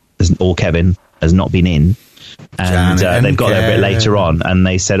Janet or Kevin has not been in. And they've got there a bit later on, and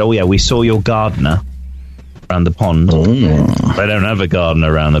they said, "Oh yeah, we saw your gardener around the pond." They don't have a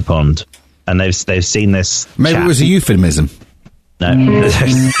gardener around the pond, and they've seen this. Maybe chap. it was a euphemism. No.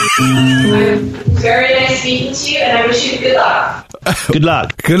 Very nice speaking to you, and I wish you good luck. Good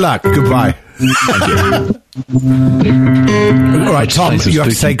luck. Good luck. Goodbye. All right, Tom, you have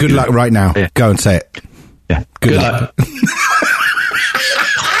to say good luck right now. Yeah. Go and say it. Yeah. Good luck.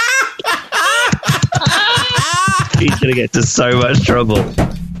 He's going to get to so much trouble.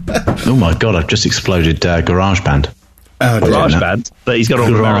 Oh my god! I've just exploded GarageBand. Oh, dear. Garage band, but he's got all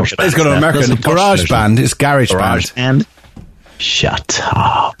American. It's got an American That's a posh garage version. band. It's garage Garage band. band. Shut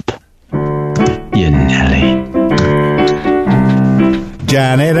up, you Nelly.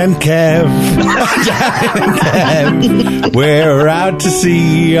 Janet and Kev. Janet and Kev. We're out to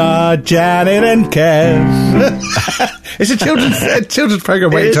see our Janet and Kev. It's a children's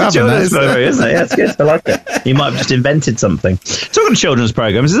program waiting to happen. Children's program, isn't it? Yeah, it's good. I like it. You might have just invented something. Talking of children's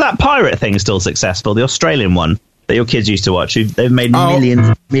programs, is that pirate thing still successful? The Australian one that your kids used to watch? They've made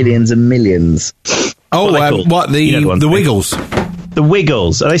millions and millions. Oh, what the Wiggles? The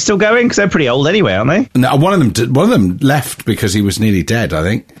Wiggles, are they still going? Because they're pretty old anyway, aren't they? No, one of them left because he was nearly dead, I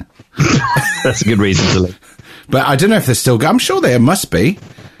think. That's a good reason to leave. But I don't know if they're still going. I'm sure they must be.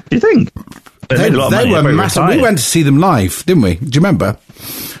 Do you think? They were massive. We went to see them live, didn't we? Do you remember?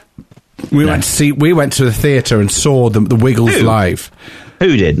 We went to the theatre and saw the Wiggles live.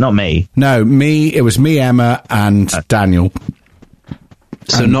 Who did? Not me. No, me. It was me, Emma, and Daniel.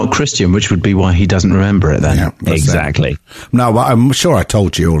 So not Christian, which would be why he doesn't remember it then. Yeah, exactly. No, I'm sure I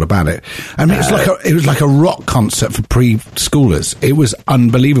told you all about it. I mean, it was like a rock concert for preschoolers. It was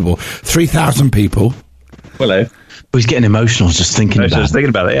unbelievable. 3,000 people. Hello. He's getting emotional just thinking about it. Just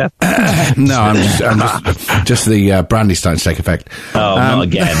thinking about it, yeah. No, I'm just the brandy's starting to take effect. Oh, not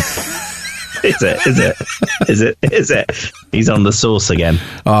again. Is it? He's on the sauce again.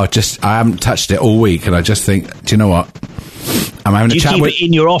 Oh, I haven't touched it all week, and I just think, do you know what? I'm having a chat with... You keep it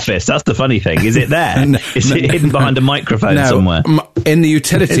in your office. That's the funny thing. Is it there? Is it hidden behind a microphone somewhere? In the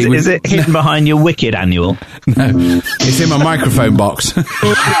utility. Is it hidden behind your Wicked annual? No, it's in my microphone box.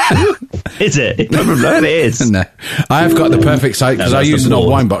 Is it? It is. No, I have got the perfect site because I use an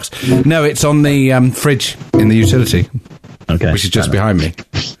old wine box. No, it's on the fridge in the utility. Okay, which is just behind me,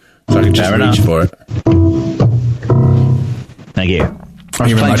 so I can just reach for it. Thank you.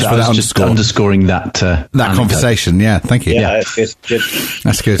 Thank you very much for that underscoring that conversation. Yeah, thank you. Yeah, that's good.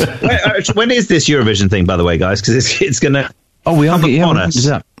 That's good. When is this Eurovision thing, by the way, guys? Because it's going to. Oh, we are on us.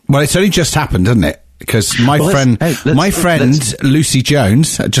 Well, it's only just happened, hasn't it? Because my friend Lucy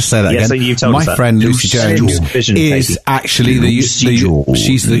Jones, just say that again. So you told my us friend Lucy Jones is actually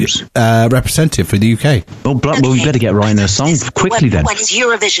she's the representative for the UK. Oh, well, we better get writing her song quickly then. When is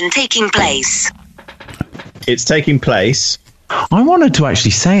Eurovision taking place? It's taking place. I wanted to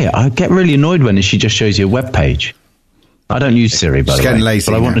actually say it. I get really annoyed when she just shows you a web page. I don't use Siri, by the way. Getting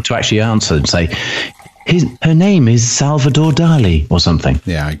lazy but I wanted to actually answer and say, her name is Salvador Dali or something.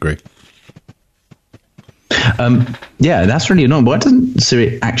 Yeah, I agree. Yeah, that's really annoying. Why doesn't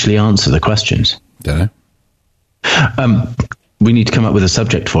Siri actually answer the questions? Don't know. We need to come up with a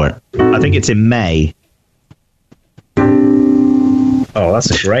subject for it. I think it's in May. Oh,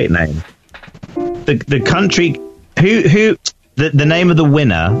 that's a great name. The country the name of the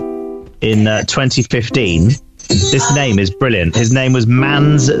winner in 2015. This name is brilliant. His name was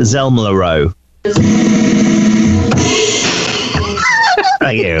Mans Zelmerlo.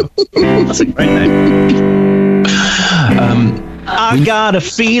 Thank you. That's a great name. I got a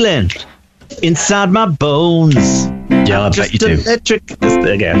feeling inside my bones. Yeah, I bet you do.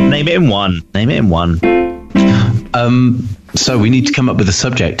 Again, name it in one. So we need to come up with a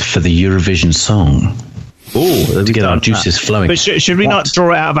subject for the Eurovision song. Oh, to get our juices flowing. But should we not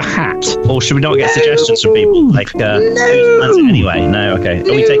draw it out of a hat, or should we not get suggestions from people? Like, who plans it anyway? No, okay.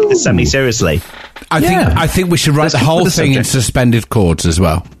 Are we taking this semi-seriously? I think we should write the whole thing in suspended chords as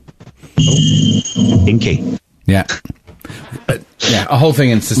well. Kinky. Yeah. Yeah, a whole thing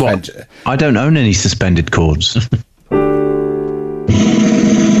in suspension. I don't own any suspended chords.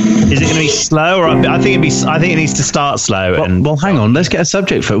 Is it going to be slow, or I think it needs to start slow. Well, hang on. Let's get a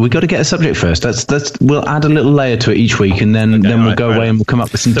subject first. We've got to get a subject first. We'll add a little layer to it each week, and then we'll go away and we'll come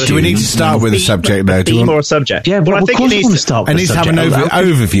up with some. Do we need to start with a subject though? Theme or a subject? Yeah, well, I think it needs to start. It needs to have an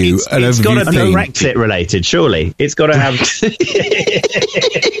overview. It's got to be Brexit related. Surely it's got to have.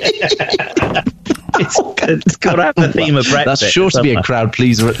 It's got to have the theme of Brexit. That's sure to be a crowd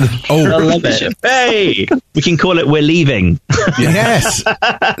pleaser. I love it. Hey, we can call it "We're Leaving." Yes.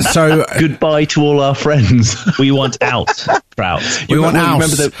 So goodbye to all our friends. We want out. Crowd. We want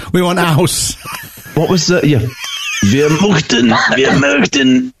house. We want house. What was the? Yeah. Wir möchten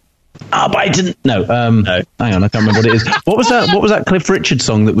arbeiten. No. No. Hang on, I can't remember what it is. What was that Cliff Richard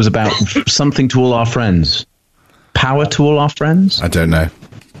song that was about something to all our friends? Power to all our friends? I don't know.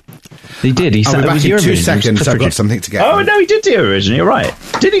 He did. He said, back in 2 seconds. I've got something to get. Oh, no, he did do originally. You're right.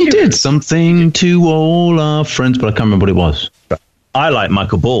 He did something to all our friends, but I can't remember what it was. I like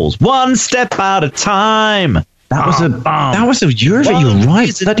Michael Ball's "One Step at a Time." That was a Eurovision. You're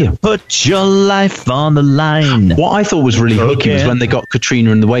right. Put your life on the line. What I thought was really hooking was when they got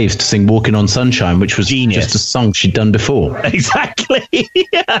Katrina and the Waves to sing "Walking on Sunshine," which was genius. Just a song she'd done before. Exactly.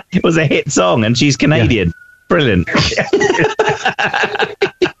 Yeah. It was a hit song, and she's Canadian. Yeah. Brilliant.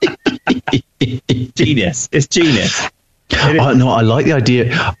 Genius. It's genius. No, I like the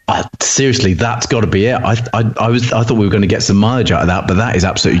idea. Seriously, that's got to be it. I thought we were going to get some mileage out of that, but that is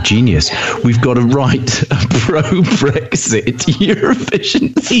absolutely genius. We've got to write a pro-Brexit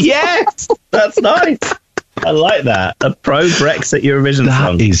Eurovision song. Yes, that's nice. I like that. A pro-Brexit Eurovision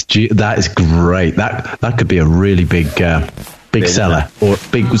song. That is great. That could be a really big seller, or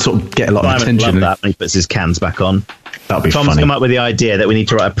big sort of get a lot of attention. Love that when he puts his cans back on. That'd be Tom's funny. come up with the idea that we need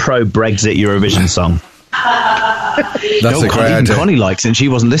to write a pro-Brexit Eurovision song. That's a great even idea. Connie likes it, and she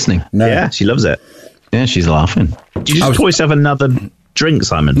wasn't listening. No. Yeah, she loves it. Yeah, she's laughing. Did you just pour yourself another drink,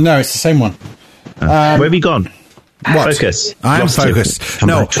 Simon? No, it's the same one. Where have you gone? What? Focus. I am Lost you. focused.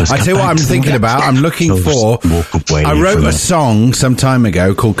 No, I tell you what I'm thinking about. I'm looking for. I wrote a song some time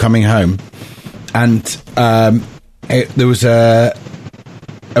ago called "Coming Home," and there was a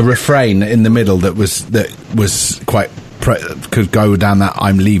refrain in the middle that was quite could go down that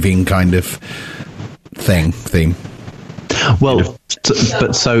 "I'm leaving" kind of theme. Well,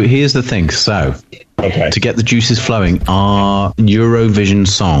 so here's the thing. So, to get the juices flowing, our Eurovision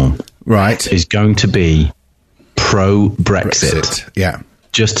song is going to be pro-Brexit. Yeah.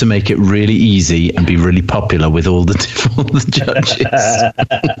 Just to make it really easy and be really popular with all the judges.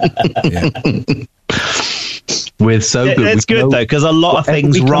 With so good. It's good though, because a lot of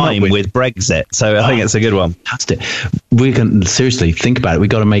things rhyme with Brexit, so I think it's a good one. Fantastic. We're going to seriously think about it. We've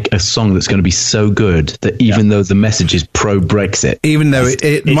got to make a song that's going to be so good that even though the message is pro-Brexit, even though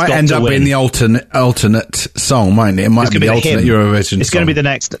it might end up being the alternate song, mightn't it? It might be the alternate Eurovision. It's going to be the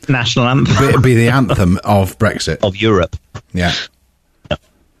next national anthem. It'll be the anthem of Brexit, of Europe. Yeah,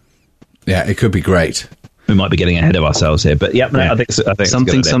 yeah, it could be great. We might be getting ahead of ourselves here, but I think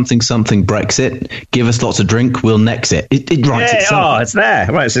something Brexit. Give us lots of drink, we'll next it. It writes itself. Oh, it's there.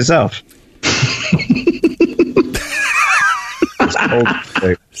 It writes itself.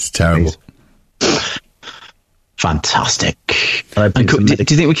 It's terrible. Fantastic. Do you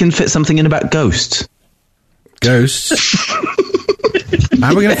think we can fit something in about ghosts? Ghosts?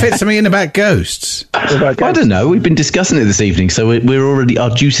 How are we going to fit something in about ghosts? I don't know. We've been discussing it this evening, so we're already, our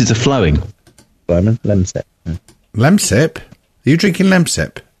juices are flowing. Lemsip. Lemsip? Are you drinking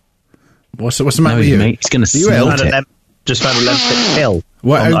Lemsip? What's the matter with you? Mate, he's going to ill? Just found a Lemsip pill.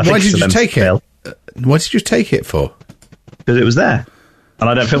 Why did you take it? What did you take it for? Because it was there, and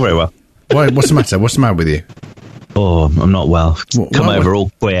I don't feel very well. What's the matter? What's the matter with you? Oh, I'm not well. Come over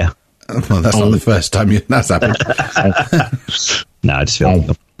all queer. Well, that's not the first time that's happened. No, I just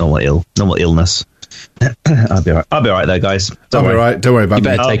feel normal illness. I'll be all right though, guys. I'll be all right. Don't worry about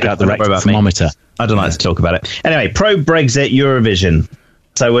me. You better take out the rectal thermometer. I don't like to talk about it. Anyway, pro-Brexit Eurovision.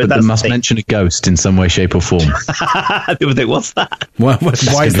 So they must mention a ghost in some way, shape, or form. People think, what's that? Why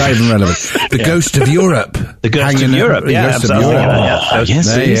is that even relevant? The ghost of Europe. The ghost of Europe. Yeah,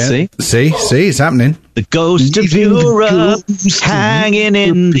 absolutely. See, it's happening. The ghost of Europe hanging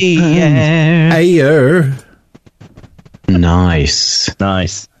in the air. Ayer. Nice.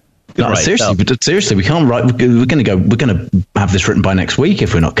 No, seriously, we can't write. We're going to have this written by next week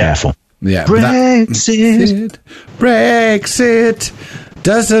if we're not careful. Yeah. Brexit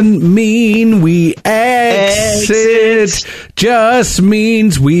doesn't mean we exit. Just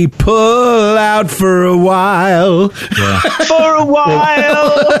means we pull out for a while. Yeah. For a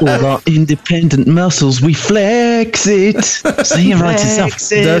while. All our independent muscles, we flex it. So you write yourself.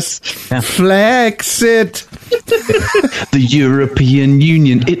 Flex it. The European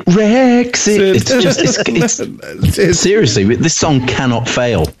Union, it wrecks it. It's seriously, this song cannot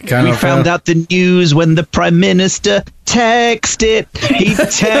fail. We found out the news when the Prime Minister texted. He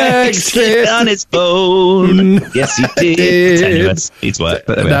texted on his phone. Yes, he did. Tenuous. Needs work.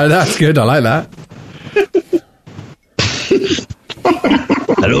 No, that's good. I like that.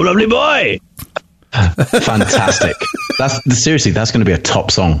 Hello, lovely boy. Fantastic. Seriously, that's going to be a top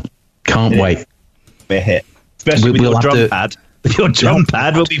song. Can't wait. Be a hit. Especially with your drum pad. With your drum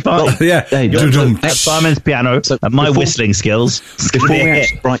pad will be fine. Well, yeah. Simon's piano and my whistling skills. Before we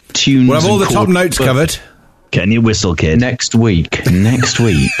actually write tunes, we'll have all the top notes covered. Can you whistle, kid? Next week.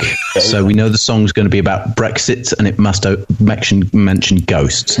 So we know the song's going to be about Brexit, and it must mention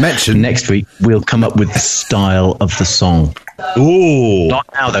ghosts. Next week, we'll come up with the style of the song. Ooh. Not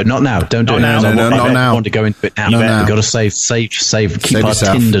now, though. Not now. Don't do it now. Not now. I want to go into it now. We've got to save. Keep our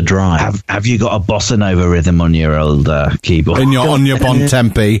yourself. Tinder dry. Have you got a bossa nova rhythm on your old keyboard? On your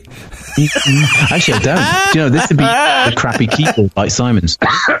Bontempi. Actually, I don't. Do you know, this would be a crappy keyboard like Simon's.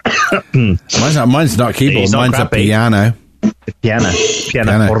 Mine's not keyboard. Mine's a piano. Piano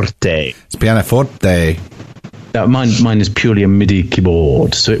forte. It's pianoforte. No, mine is purely a MIDI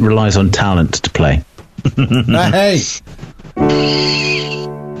keyboard, so it relies on talent to play. Hey.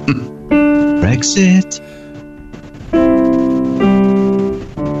 Brexit.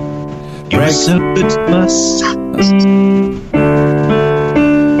 Thanks. So good to us.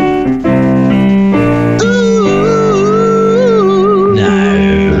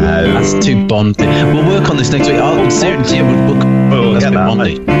 No, that's too Bondy. We'll work on this next week. We'll get that,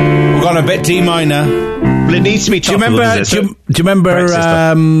 Bondy. We've gone a bit D minor. Well, it needs to be Do you topical, remember? does it? Do you remember?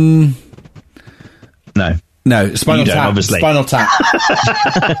 Brexit No. No, Spinal You don't, Tap. obviously. Spinal Tap.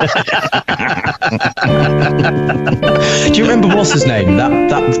 Do you remember what's his name?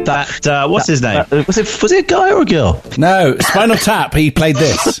 What's his name? Was it a guy or a girl? No, Spinal Tap. He played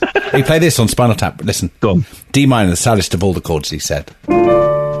this. He played this on Spinal Tap. Listen. Go on. D minor, the saddest of all the chords, he said.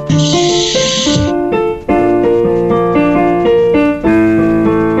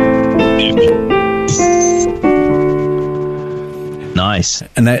 Nice.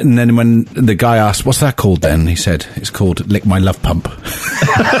 And then when the guy asked, what's that called then? He said, it's called Lick My Love Pump.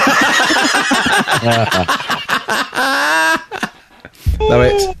 Know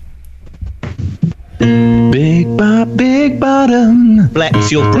it? Big bottom.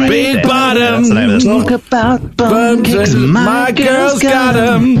 Flex your brain. Big there. bottom. That's the name of the song. Talk about bum Bums kicks. and my girl's got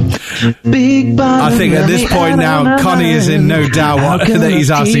 'em. Big bottom. I think at this point now, Connie is in no doubt what that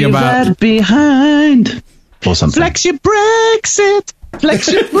he's asking about. Behind. Or something. Flex your Brexit.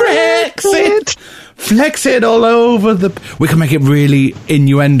 Flex your Brexit. Flex it all over the... We can make it really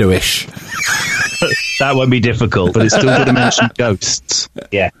innuendo-ish. That won't be difficult. But it's still got to mention ghosts.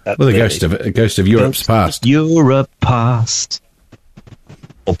 Yeah. Well, the ghost of Europe's past. Europe past.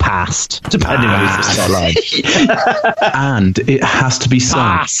 Or past. Depending on who's the start line. And it has to be sung.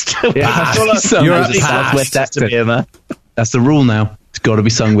 Past. It has to be sung Europe with a past. Southwest To be accent. in there. That's the rule now. It's got to be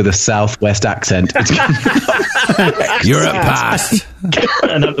sung with a Southwest accent. Europe past.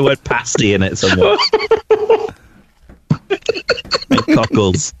 And have the word pasty in it somewhere. Make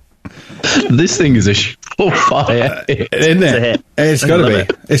cockles. This thing is a surefire hit. Isn't It's a it? hit. It's I got to love be.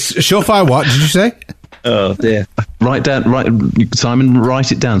 it. It's surefire what, did you say? Oh, dear. Write, Simon,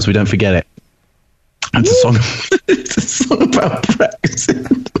 write it down so we don't forget it. It's a song. It's a song about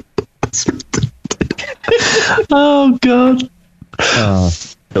Brexit. Oh God. Oh,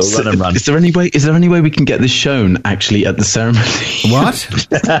 run and run. Is there any way we can get this shown actually at the ceremony? What?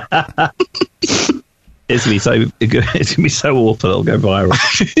 It's gonna be so awful it'll go viral.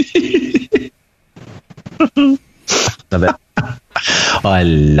 Love it. I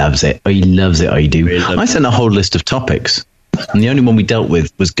loves it. I do. Really loves I sent a whole list of topics, and the only one we dealt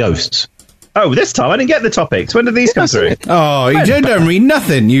with was ghosts. Oh, this time I didn't get the topics. When did these come through? Oh, you don't read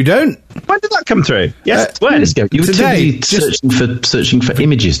nothing, you don't? When did that come through? Yes, when? Let's go. You were Today, too busy searching for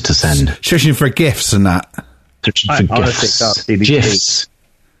images to send. Searching for gifts and that. Searching for honestly gifs. can't see these GIFs.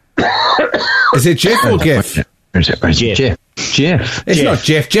 Is it GIF or GIF? Where is it? GIF. GIF. It's not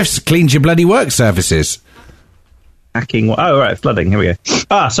GIF. GIF cleans your bloody work surfaces. Hacking. Oh, right, flooding. Here we go.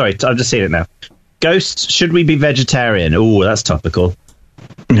 Ah, sorry, I've just seen it now. Ghosts, should we be vegetarian? Oh, that's topical.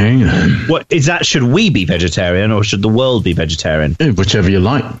 Yeah. What is that? Should we be vegetarian or should the world be vegetarian? Whichever you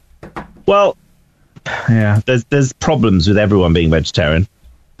like. Well, yeah, there's problems with everyone being vegetarian.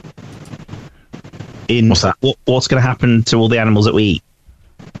 What's that? What's going to happen to all the animals that we eat?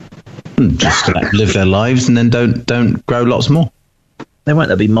 Just live their lives and then don't grow lots more. They won't.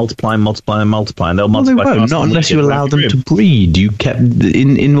 They'll be multiplying. They'll Well, they multiply. won't. faster Not than unless we you did allow when them we to grew. breed. You kept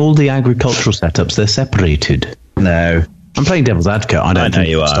in all the agricultural setups. They're separated. No, I'm playing devil's advocate. I don't I know think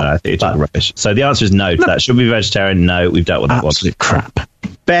you are. stop. I think you're talking rubbish. So the answer is no to that. Should we be vegetarian? No, we've dealt with that one. Absolute crap.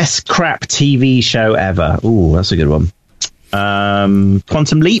 Best crap TV show ever. Ooh, that's a good one.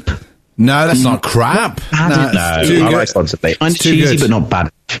 Quantum Leap. No, that's not crap. No, it's too I good. like Quantum Leap. Kind of too cheesy, good. but not bad.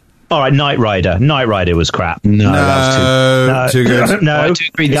 All right, Knight Rider. Knight Rider was crap. No, that was Too good. No, I do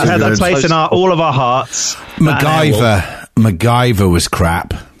agree that that's had too that good. place in all of our hearts. MacGyver was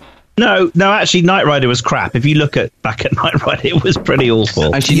crap. No, actually, Knight Rider was crap. If you look back at Knight Rider, it was pretty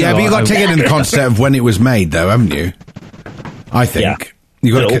awful. Actually, Yeah, no, but you got to take it in the context of when it was made, though, haven't you? I think Yeah.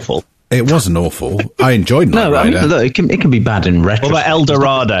 you got Bit to. awful. It wasn't awful. I enjoyed Knight No, I Rider. mean, look, it can be bad in retro. What about El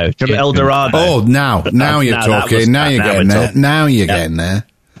Dorado? Do you remember El Dorado? Oh, now you're now that talking. was Now crap. you're Now getting we're there. talking. Now you're getting there.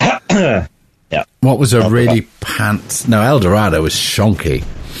 Yeah. What was a really pants? No, El Dorado was shonky.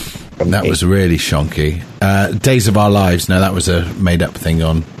 That was really shonky. Days of Our Lives. No, that was a made-up thing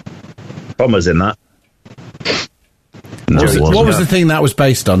on. Tom was in that. What was the thing that was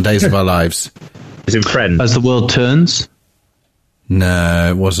based on? Days of Our Lives. He's in Friends. As the world turns, No,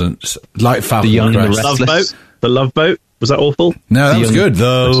 it wasn't. Like Falcon The Young and the Crest. Restless. Love Boat. The Love Boat. Was that awful? No, that The was Young- good.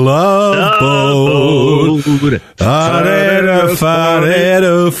 The Love Boat. Farero,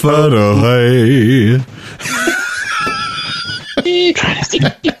 farero, farero, hey.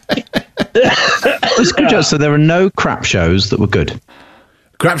 it's good. So there are no crap shows that were good.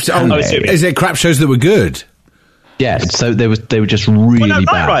 Crap. Is it crap shows that were good? Yeah, so they were just really Knight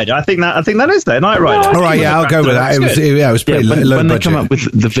bad. Rider. I think that is there. Knight Rider. All right, yeah, I'll go with that. It was pretty low when they budget. come up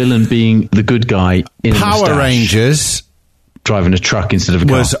with the villain being the good guy in a Power moustache, Rangers driving a truck instead of a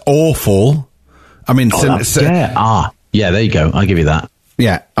car. was awful. I mean, yeah, there you go. I'll give you that.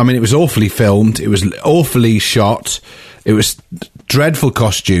 yeah, I mean, it was awfully filmed. It was awfully shot. It was dreadful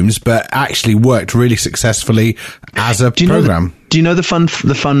costumes, but actually worked really successfully as a program. Do you know the fun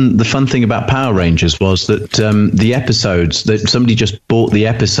thing about Power Rangers was that the episodes that somebody just bought the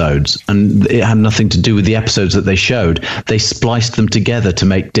episodes and it had nothing to do with the episodes that they showed. They spliced them together to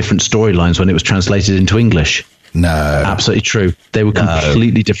make different storylines when it was translated into English. No, Absolutely true. They were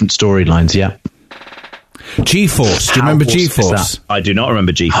completely different storylines. Yeah. G-Force. Do you remember G-Force? I do not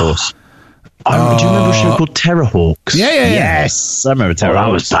remember G-Force. Do you remember a show called Terrorhawks? Yeah. Yes, I remember Terror. That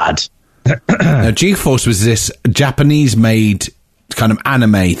was bad. Now, G-Force was this Japanese-made kind of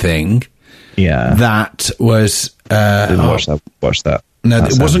anime thing. Yeah. That was... Didn't watch that. No,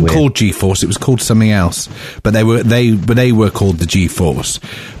 That it wasn't sounds called G-Force. It was called something else. But they were called the G-Force.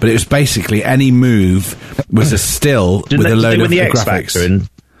 But it was basically any move was a still with a load of the graphics. X Factor in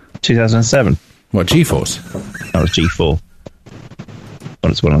 2007. What, G-Force? That was G4.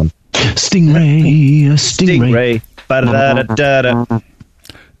 Well, it's one of them. Stingray. Ba-da-da-da-da.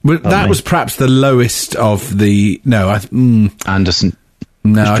 Well, that was perhaps the lowest of the... No, Anderson.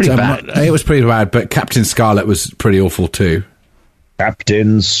 no, It was pretty bad. it was pretty bad, but Captain Scarlet was pretty awful too.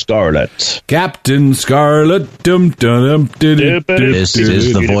 Captain Scarlet. Captain Scarlet. This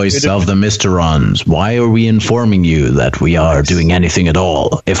is the voice of the Mysterons. Why are we informing you that we are doing anything at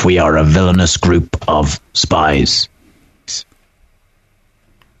all if we are a villainous group of spies?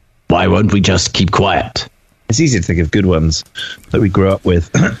 Why won't we just keep quiet? It's easy to think of good ones that we grew up with.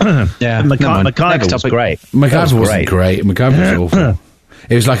 Yeah, MacGyver was great. MacGyver wasn't great. MacGyver was awful.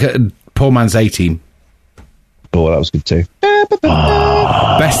 It was like a poor man's A-Team. Oh, that was good too.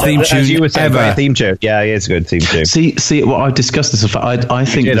 Best theme tune As you were saying, ever. great theme tune. Yeah, it's a good theme tune. See. Well, I discussed this. I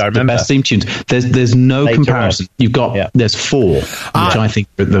think did, I the remember. best theme tunes. There's no Later comparison. on. You've got there's four, which I think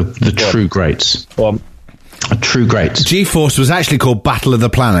are the true greats. True greats. G-Force was actually called Battle of the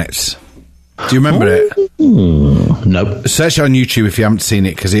Planets. Do you remember it? Nope. Search it on YouTube if you haven't seen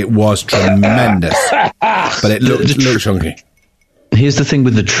it, because it was tremendous. But it looked chunky. Here's the thing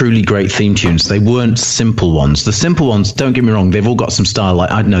with the truly great theme tunes. They weren't simple ones. The simple ones, don't get me wrong, they've all got some style.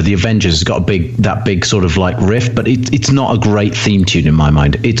 Like, I don't know, the Avengers has got that big sort of like riff, but it's not a great theme tune in my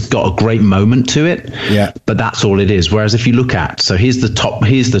mind. It's got a great moment to it. Yeah. But that's all it is. Whereas if you look at, so here's the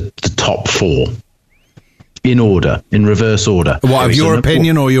top four. In order, in reverse order. What, of your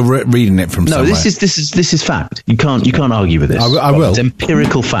opinion, or you're reading it from somewhere? No, this is fact. You can't argue with this. I will. It's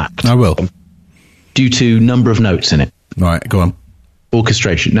empirical fact. I will. Due to number of notes in it. Right, go on.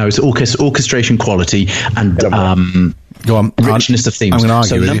 Orchestration. No, it's orchestration quality and Go on. richness of themes. I'm going to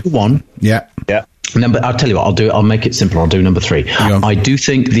argue with number you. one. Yeah. I'll tell you what. I'll make it simple. I'll do number three. I do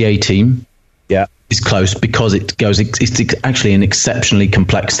think the A-Team. Yeah. Is close because it's actually an exceptionally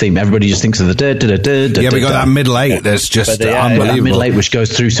complex theme. Everybody just thinks of the Yeah, we got that middle eight that's just unbelievable. That middle eight which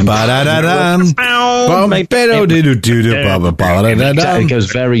goes through some. It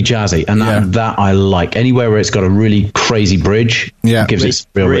goes very jazzy, and that I like. Anywhere where it's got a really crazy bridge, gives it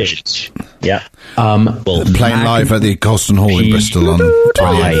real richness. Yeah. Playing live at the Colston Hall in Bristol on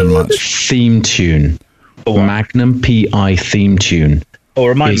 28th of March. Theme tune. Magnum PI theme tune. Oh,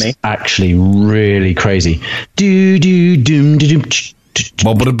 remind me. Actually really crazy. Yeah,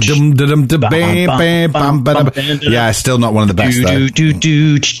 still not one of the best though.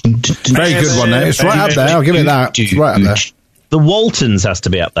 Very good one though. It's right up there. I'll give it that. It's right up there. The Waltons has to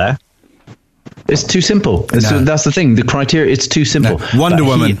be up there. It's too simple. That's the thing. The criteria. It's too simple. Wonder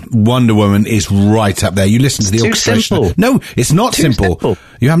Woman is right up there. You listen to the orchestration. Simple. No, it's not simple.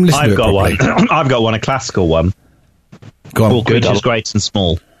 You haven't listened to it properly. I've got one. A classical one. Go on. All creatures great and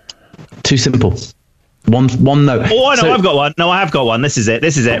small. Too simple. One note. Oh, I know. I've got one. No, I have got one. This is it.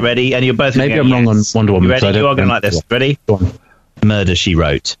 Ready? And you're both. Maybe I'm wrong on Wonder Woman. You ready? You are going like this. Ready? Go on. Murder, She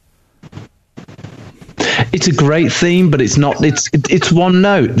Wrote. It's a great theme, but it's not. It's one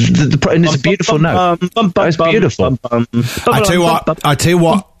note, and it's a beautiful note. It's beautiful. I tell you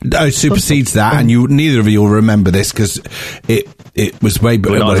what supersedes that, and neither of you will remember this because it was way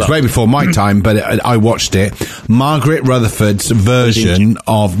before my time, but I watched it. Margaret Rutherford's version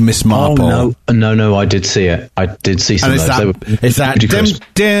of Miss Marple. Oh, no, I did see it. I did see some of those. It's that. It's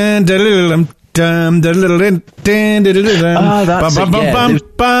very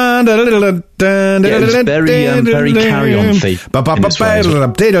carry-on theme. But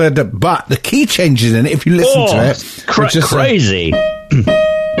the key changes in it if you listen to it. Crazy.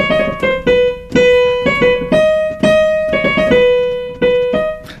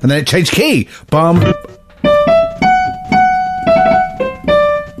 And then it changed key. Bum.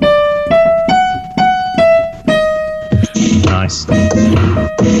 Nice.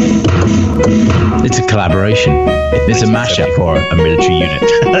 It's a collaboration. It's a mashup. For a military unit.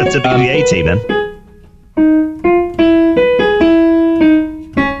 To be the A-team then.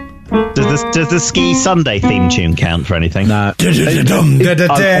 Does the Ski Sunday theme tune count for anything? No. It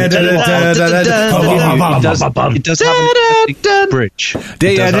does have an interesting bridge.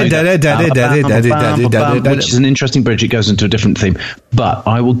 Which is an interesting bridge. It goes into a different theme. But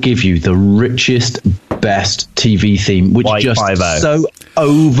I will give you the richest, best TV theme, which White just 5-0. so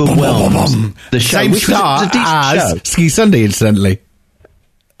overwhelms the show. Same Which was star a decent as show. Ski Sunday, incidentally.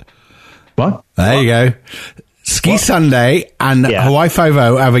 What? There you go. Ski Sunday and Yeah. Hawaii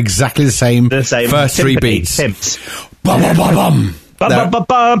 5-0 have exactly the same first three timpani, beats. Timps. Bum, bum, bum, bum. Bum, No. bum,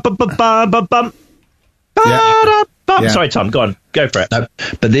 bum, bum, bum, bum, bum, bum. Yeah. Yeah. Sorry, Tom. Go on. Go for it. No,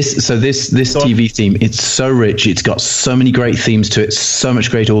 but this Go on. TV theme, it's so rich. It's got so many great themes to it, so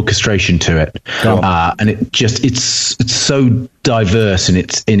much great orchestration to it, Go on. and it just it's so diverse in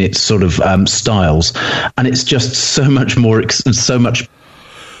its sort of styles, and it's just so much more, so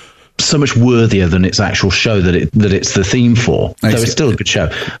much worthier than its actual show that it's the theme for. I So see. it's still a good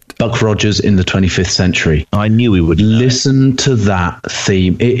show. Buck Rogers in the 25th Century. I knew we would Listen to that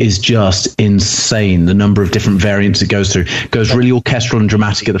theme. It is just insane. The number of different variants it goes through. It goes really orchestral and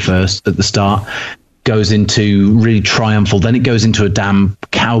dramatic at the start. Goes into really triumphal. Then it goes into a damn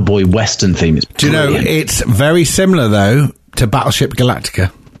cowboy western theme. It's Do you know, brilliant. it's very similar, though, to Battleship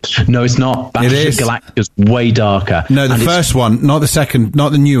Galactica. No, it's not. Battleship is. Galactica's way darker. No, the And it's- first one, not the second,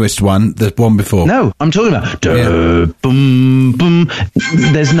 not the newest one, the one before. No, I'm talking about. Yeah. Boom, boom.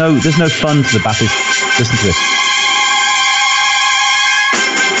 There's no fun to the battle. Listen to it.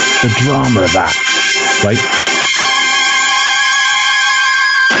 The drama of that. Right?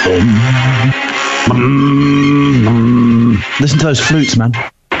 Listen to those flutes, man.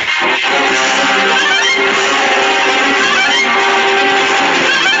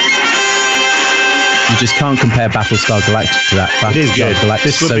 You just can't compare Battlestar Galactica to that. It is good. Battlestar Galactica's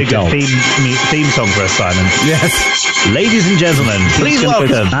This would so be a dull. good theme song for us, Simon. Yes. Ladies and gentlemen, please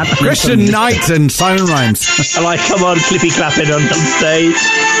welcome. Christian Knight and Simon Rhymes. I like, come on, clippy clapping on stage,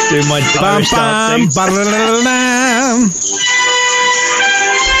 doing my Bum, Irish bum, dancing. ba-da-da-da-da.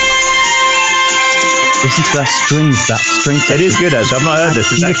 Listen to that string section. It is good, actually. I've not heard this.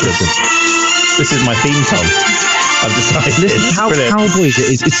 It's excellent. This is my theme song. I've decided. Listen to how Brilliant. cowboys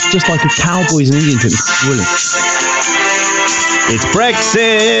it is. It's just like a Cowboys and Indians. It's brilliant. It's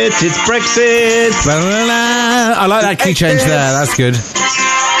Brexit. It's Brexit. Ba-da-da-da. I like that key change there. That's good.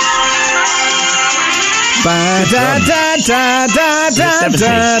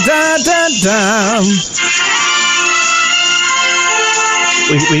 Ba-da-da-da-da-da-da-da-da.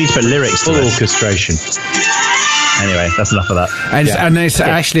 We need to put lyrics to Full this. orchestration. Anyway, that's enough of that. And it's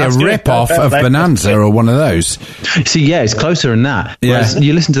actually a That's good. rip-off Fair of play. Bonanza or one of those. See, yeah, it's closer than that. Yeah. Whereas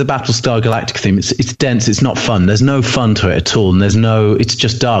you listen to the Battlestar Galactica theme, it's dense, it's not fun. There's no fun to it at all, and it's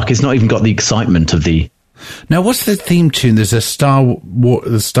just dark. It's not even got the excitement of the... Now, what's the theme tune? There's a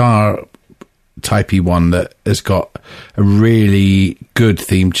the Star typey one that has got a really good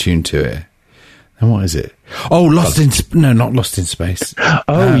theme tune to it. And what is it? Oh, not Lost in Space.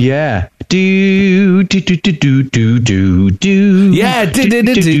 Oh, yeah. Do, do, do, do, do, do, do, do. Yeah, do, do,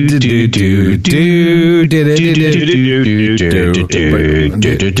 do, do, do, do, do,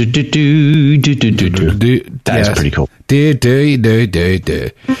 do, do, do. That is pretty cool. Do.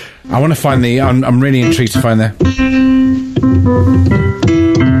 I want to find I'm really intrigued to find the.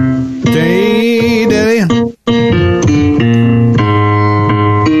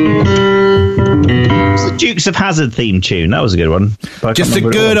 It's the Dukes of Hazzard theme tune. That was a good one. But I Just can't a remember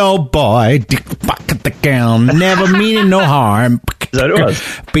what it good was. old boy, back at the gown, never meaning no harm. Is that what it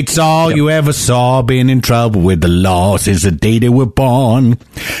was? Beats all you ever saw, being in trouble with the law since the day they were born.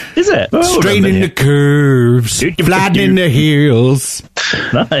 Is it? Oh, Straight in the curves, flattening the heels.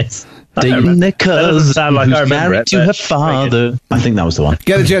 Nice. Dating their cousin, Doesn't sound like I who's remember married it, to but her it's very father. I think that was the one.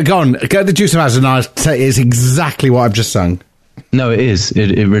 Get the Juice of Hazzard, and I'll tell you, it's exactly what I've just sung. No, it is.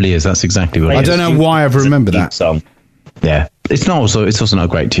 It really is. That's exactly what it I is. don't know why I've remembered that. Song. Yeah. It's also not a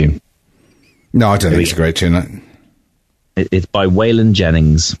great tune. No, I don't think it's a great tune. It's by Waylon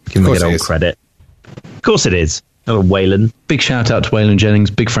Jennings. Give him Of course a good it old is. credit. Of course it is. Little Waylon. Big shout out to Waylon Jennings,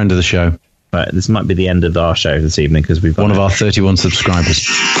 big friend of the show. Right, this might be the end of our show this evening because we've got One of our 31 subscribers.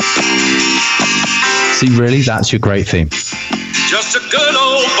 See, really? That's your great theme. Just a good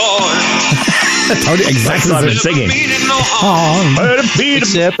old boy. I told you exactly. Simon singing.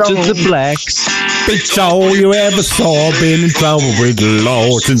 Except to the blacks. It's all you ever saw. Been in trouble with the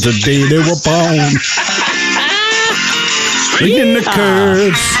law since the day they were born. Swinging the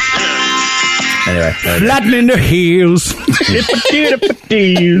curves. Anyway. Flattening the heels.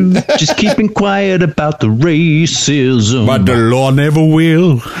 Just keeping quiet about the racism. But the law never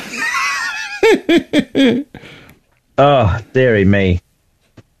will. Oh, dearie me.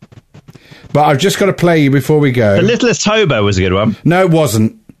 But I've just got to play you before we go. The Littlest Hobo was a good one. No, it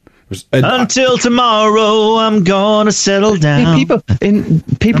wasn't. It was, Until tomorrow, I'm gonna settle down. Hey,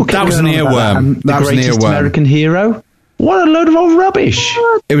 people that was an earworm. That was an greatest earworm. American hero. What a load of old rubbish.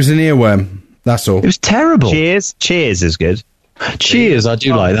 It was an earworm. That's all. It was terrible. Cheers is good. Cheers, I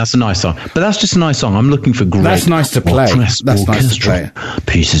do like. That's a nice song. But that's just a nice song. I'm looking for great. That's nice to play. orchestral That's nice to play.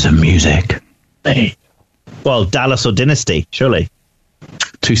 pieces of music. Hey. Well, Dallas or Dynasty, surely.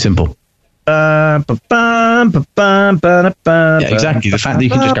 Too simple. Yeah, exactly. The fact that you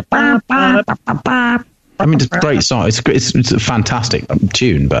can just go. I mean, it's a great song. It's a fantastic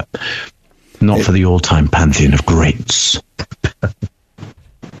tune, but not for the all-time pantheon of greats.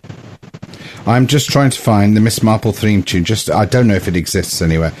 I'm just trying to find the Miss Marple theme tune. I don't know if it exists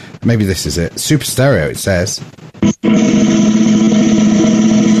anywhere. Maybe this is it. Super Stereo, it says. The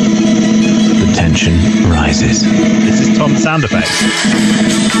tension rises. This is Tom's sound effects.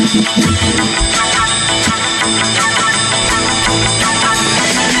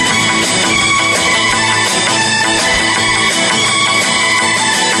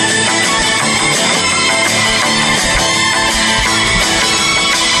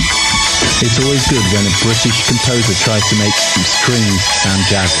 It's always good when a British composer tries to make strings sound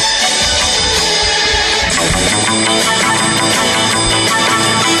jazzy.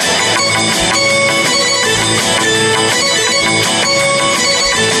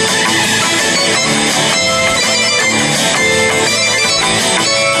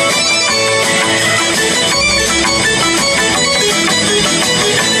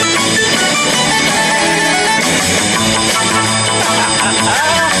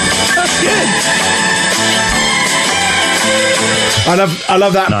 I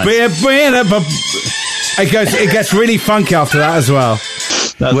love that. Nice. It gets really funky after that as well.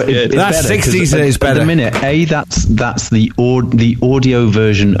 That's good. That's 60s is better. At the minute, that's the audio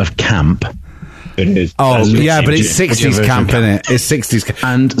version of Camp. It is. Oh, yeah, but it's Audio 60s version camp, camp. isn't it? It's 60s camp.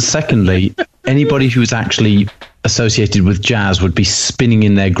 And secondly, anybody who's actually associated with jazz would be spinning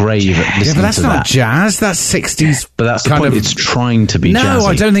in their grave at Yeah, listening but that's to not that. jazz. That's 60s. But that's the kind point. of- It's trying to be No, jazzy.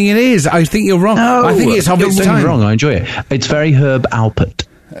 I don't think it is. I think you're wrong. No, I think it's of its don't get me time. wrong. I enjoy it. It's very Herb Alpert.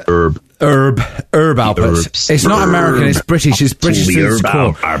 Herb Alpert. It's not American, it's British. It's British to its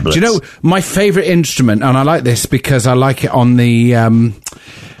core. Do you know my favourite instrument, and I like this because I like it on the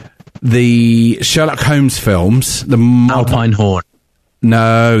Sherlock Holmes films. The Alpine horn.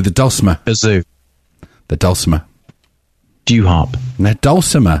 No, the dulcimer. Kazoo. The dulcimer. Dew harp. No,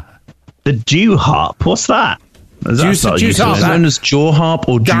 dulcimer. The dew harp. What's that? Dew harp. It's known as jaw harp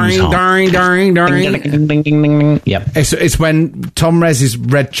or Jew's harp. Ding. Ding, ding, ding, ding, ding. Yep. It's when Tom Rez's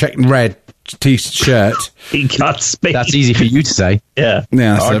red t-shirt. He can't speak. That's easy for you to say. Yeah.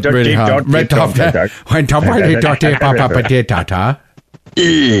 Yeah, that's really hard. Red top. When Tom Rez Papa.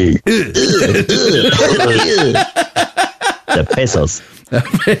 The pesos.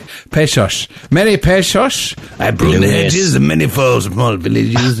 Pesos. Many pesos. I bring the hedges and many falls of small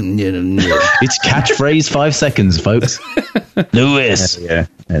villages. It's catchphrase 5 seconds, folks. Lewis. Yeah.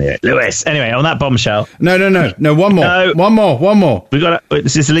 Anyway, on that bombshell. No. One more. No. One more. We got.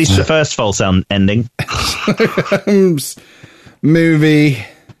 This is at least the first false sound ending. Movie.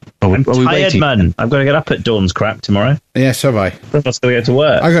 Are we Tired waiting? man. I've got to get up at dawn's crap tomorrow. Yeah, so have I. I've got to go to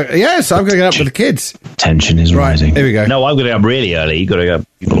work. I'm going to get up with the kids. Tension is Right, rising. here we go. No, I'm going to get up really early. You got to go.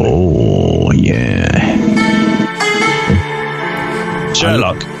 Oh, yeah.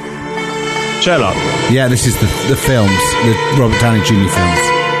 Sherlock. Yeah, this is the films, the Robert Downey Jr. films.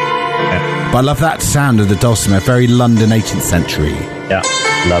 Yeah. But I love that sound of the dulcimer, very London 18th century. Yeah.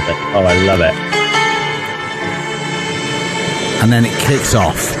 Love it. Oh, I love it. And then it kicks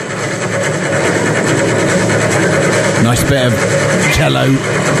off. Nice bit of cello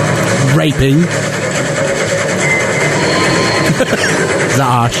raping. Is that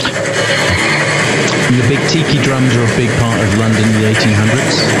harsh? The big tiki drums are a big part of London in the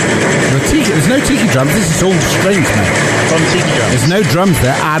 1800s. There's no tiki drums. This is all strings, mate. From tiki drums. There's no drums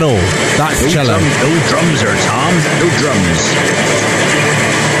there at all. That's cello. No drums there, Tom. No drums.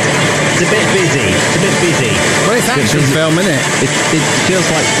 It's a bit busy. Well, it's action film, isn't it? It feels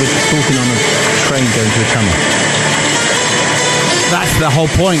like we're talking on a train going to a tunnel. That's the whole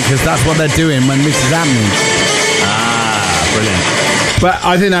point, because that's what they're doing when this is happening. Brilliant. But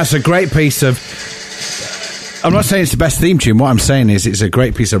I think that's a great piece of... I'm not saying it's the best theme tune. What I'm saying is it's a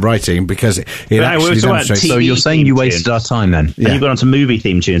great piece of writing because it actually demonstrates... So you're saying you wasted our time then? And you've gone on to movie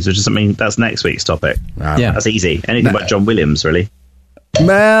theme tunes, which is something that's next week's topic. Yeah. That's easy. Anything by John Williams, really.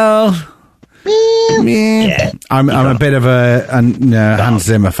 Well... Yeah. I'm a bit of a Hans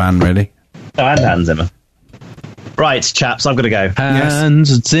Zimmer fan, really. Oh, and Hans Zimmer. Right, chaps, I've got to go. Hands,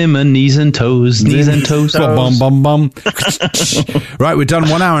 Zimmer, knees and toes, knees and toes. Bum, bum, bum. Right, we've done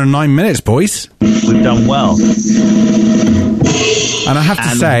 1 hour and 9 minutes, boys. We've done well. And I have to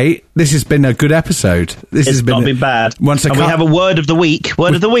say, this has been a good episode. This has not been bad. We have a word of the week.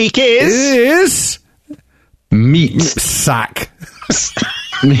 Word of the week is meat sack.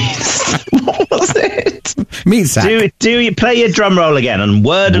 What was it? Meat sack. Do you play your drum roll again? And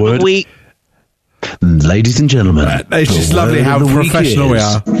word of the week. Ladies and gentlemen, it's just lovely how professional we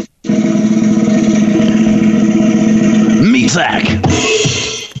are. Meat sack.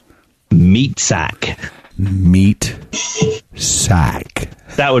 Meat sack. Meat sack.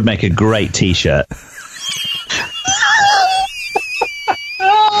 That would make a great T-shirt.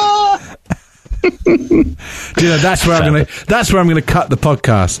 That's where I'm gonna cut the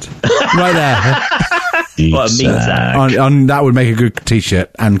podcast. Right there. What a meat sack. On that would make a good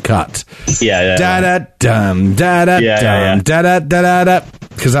T-shirt and cut. Yeah. Da da dum da da dum da da da da da.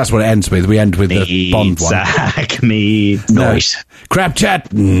 Because that's what it ends with. We end with the Bond one. Sack meat. Nice. Crap chat.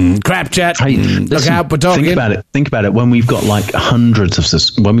 Crap chat. Hey, look out, we're talking. Think about it. When we've got like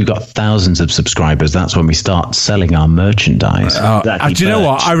when we've got thousands of subscribers, that's when we start selling our merchandise. Do you know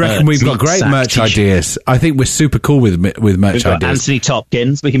what? I reckon we've got great merch ideas. I think we're super cool with merch We've got ideas. Anthony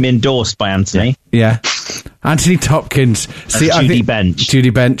Topkins. We can be endorsed by Anthony. Yeah. Anthony Topkins. Judy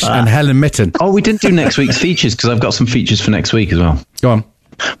Bench. And Helen Mitten. Oh, we didn't do next week's features because I've got some features for next week as well. Go on.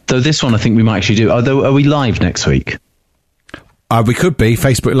 Though this one I think we might actually do. Although, are we live next week? We could be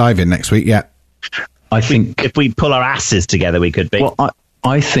Facebook Live in next week, yeah. I think... If we pull our asses together, we could be. Well,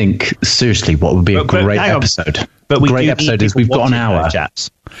 I think, seriously, what would be a great episode... But a great episode is we've got an hour.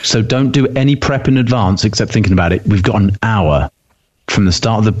 So don't do any prep in advance except thinking about it. We've got an hour from the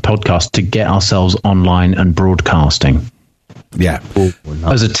start of the podcast to get ourselves online and broadcasting. Yeah.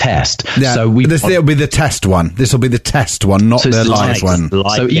 As a test. Yeah. So it'll be the test one. This will be the test one, not the live one.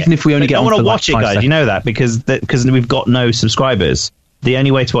 So even if we only get I on want to for watch it, guys. You know that because we've got no subscribers. The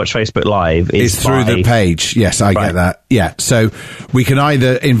only way to watch Facebook Live is through the page. Yes, I get that. Yeah. So we can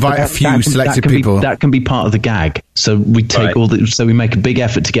either invite a few selected people. That can be part of the gag. So we take so we make a big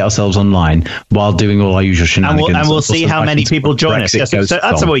effort to get ourselves online while doing all our usual shenanigans. And we'll see how many people join us. Yes, so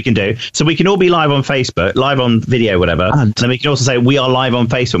that's what we can do. So we can all be live on Facebook, live on video, whatever. And then we can also say we are live on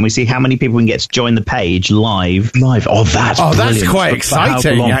Facebook and we see how many people we can get to join the page live. Oh, that's quite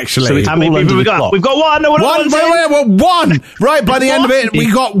exciting, actually. So how many people we got? We've got one. One. Right, by the end of it,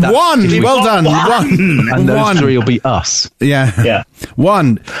 we got one. Well done. One. And those three will be us. Yeah.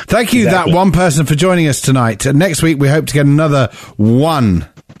 One. Thank you, that one person, for joining us tonight. Next week, we hope to get another one.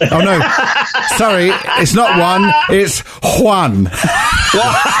 Oh, no. Sorry, it's not one. It's Juan.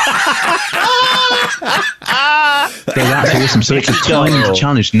 That's awesome. So it's a time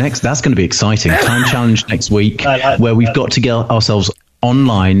challenge next. That's going to be exciting. Time challenge next week where we've got to get ourselves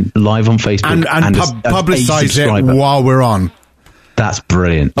online, live on Facebook. And publicise it while we're on. That's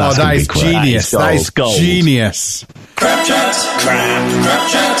brilliant. That's that is genius. That is genius. Crap chats,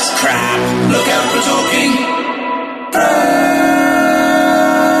 crap chats, crap. Look out, we're talking crap.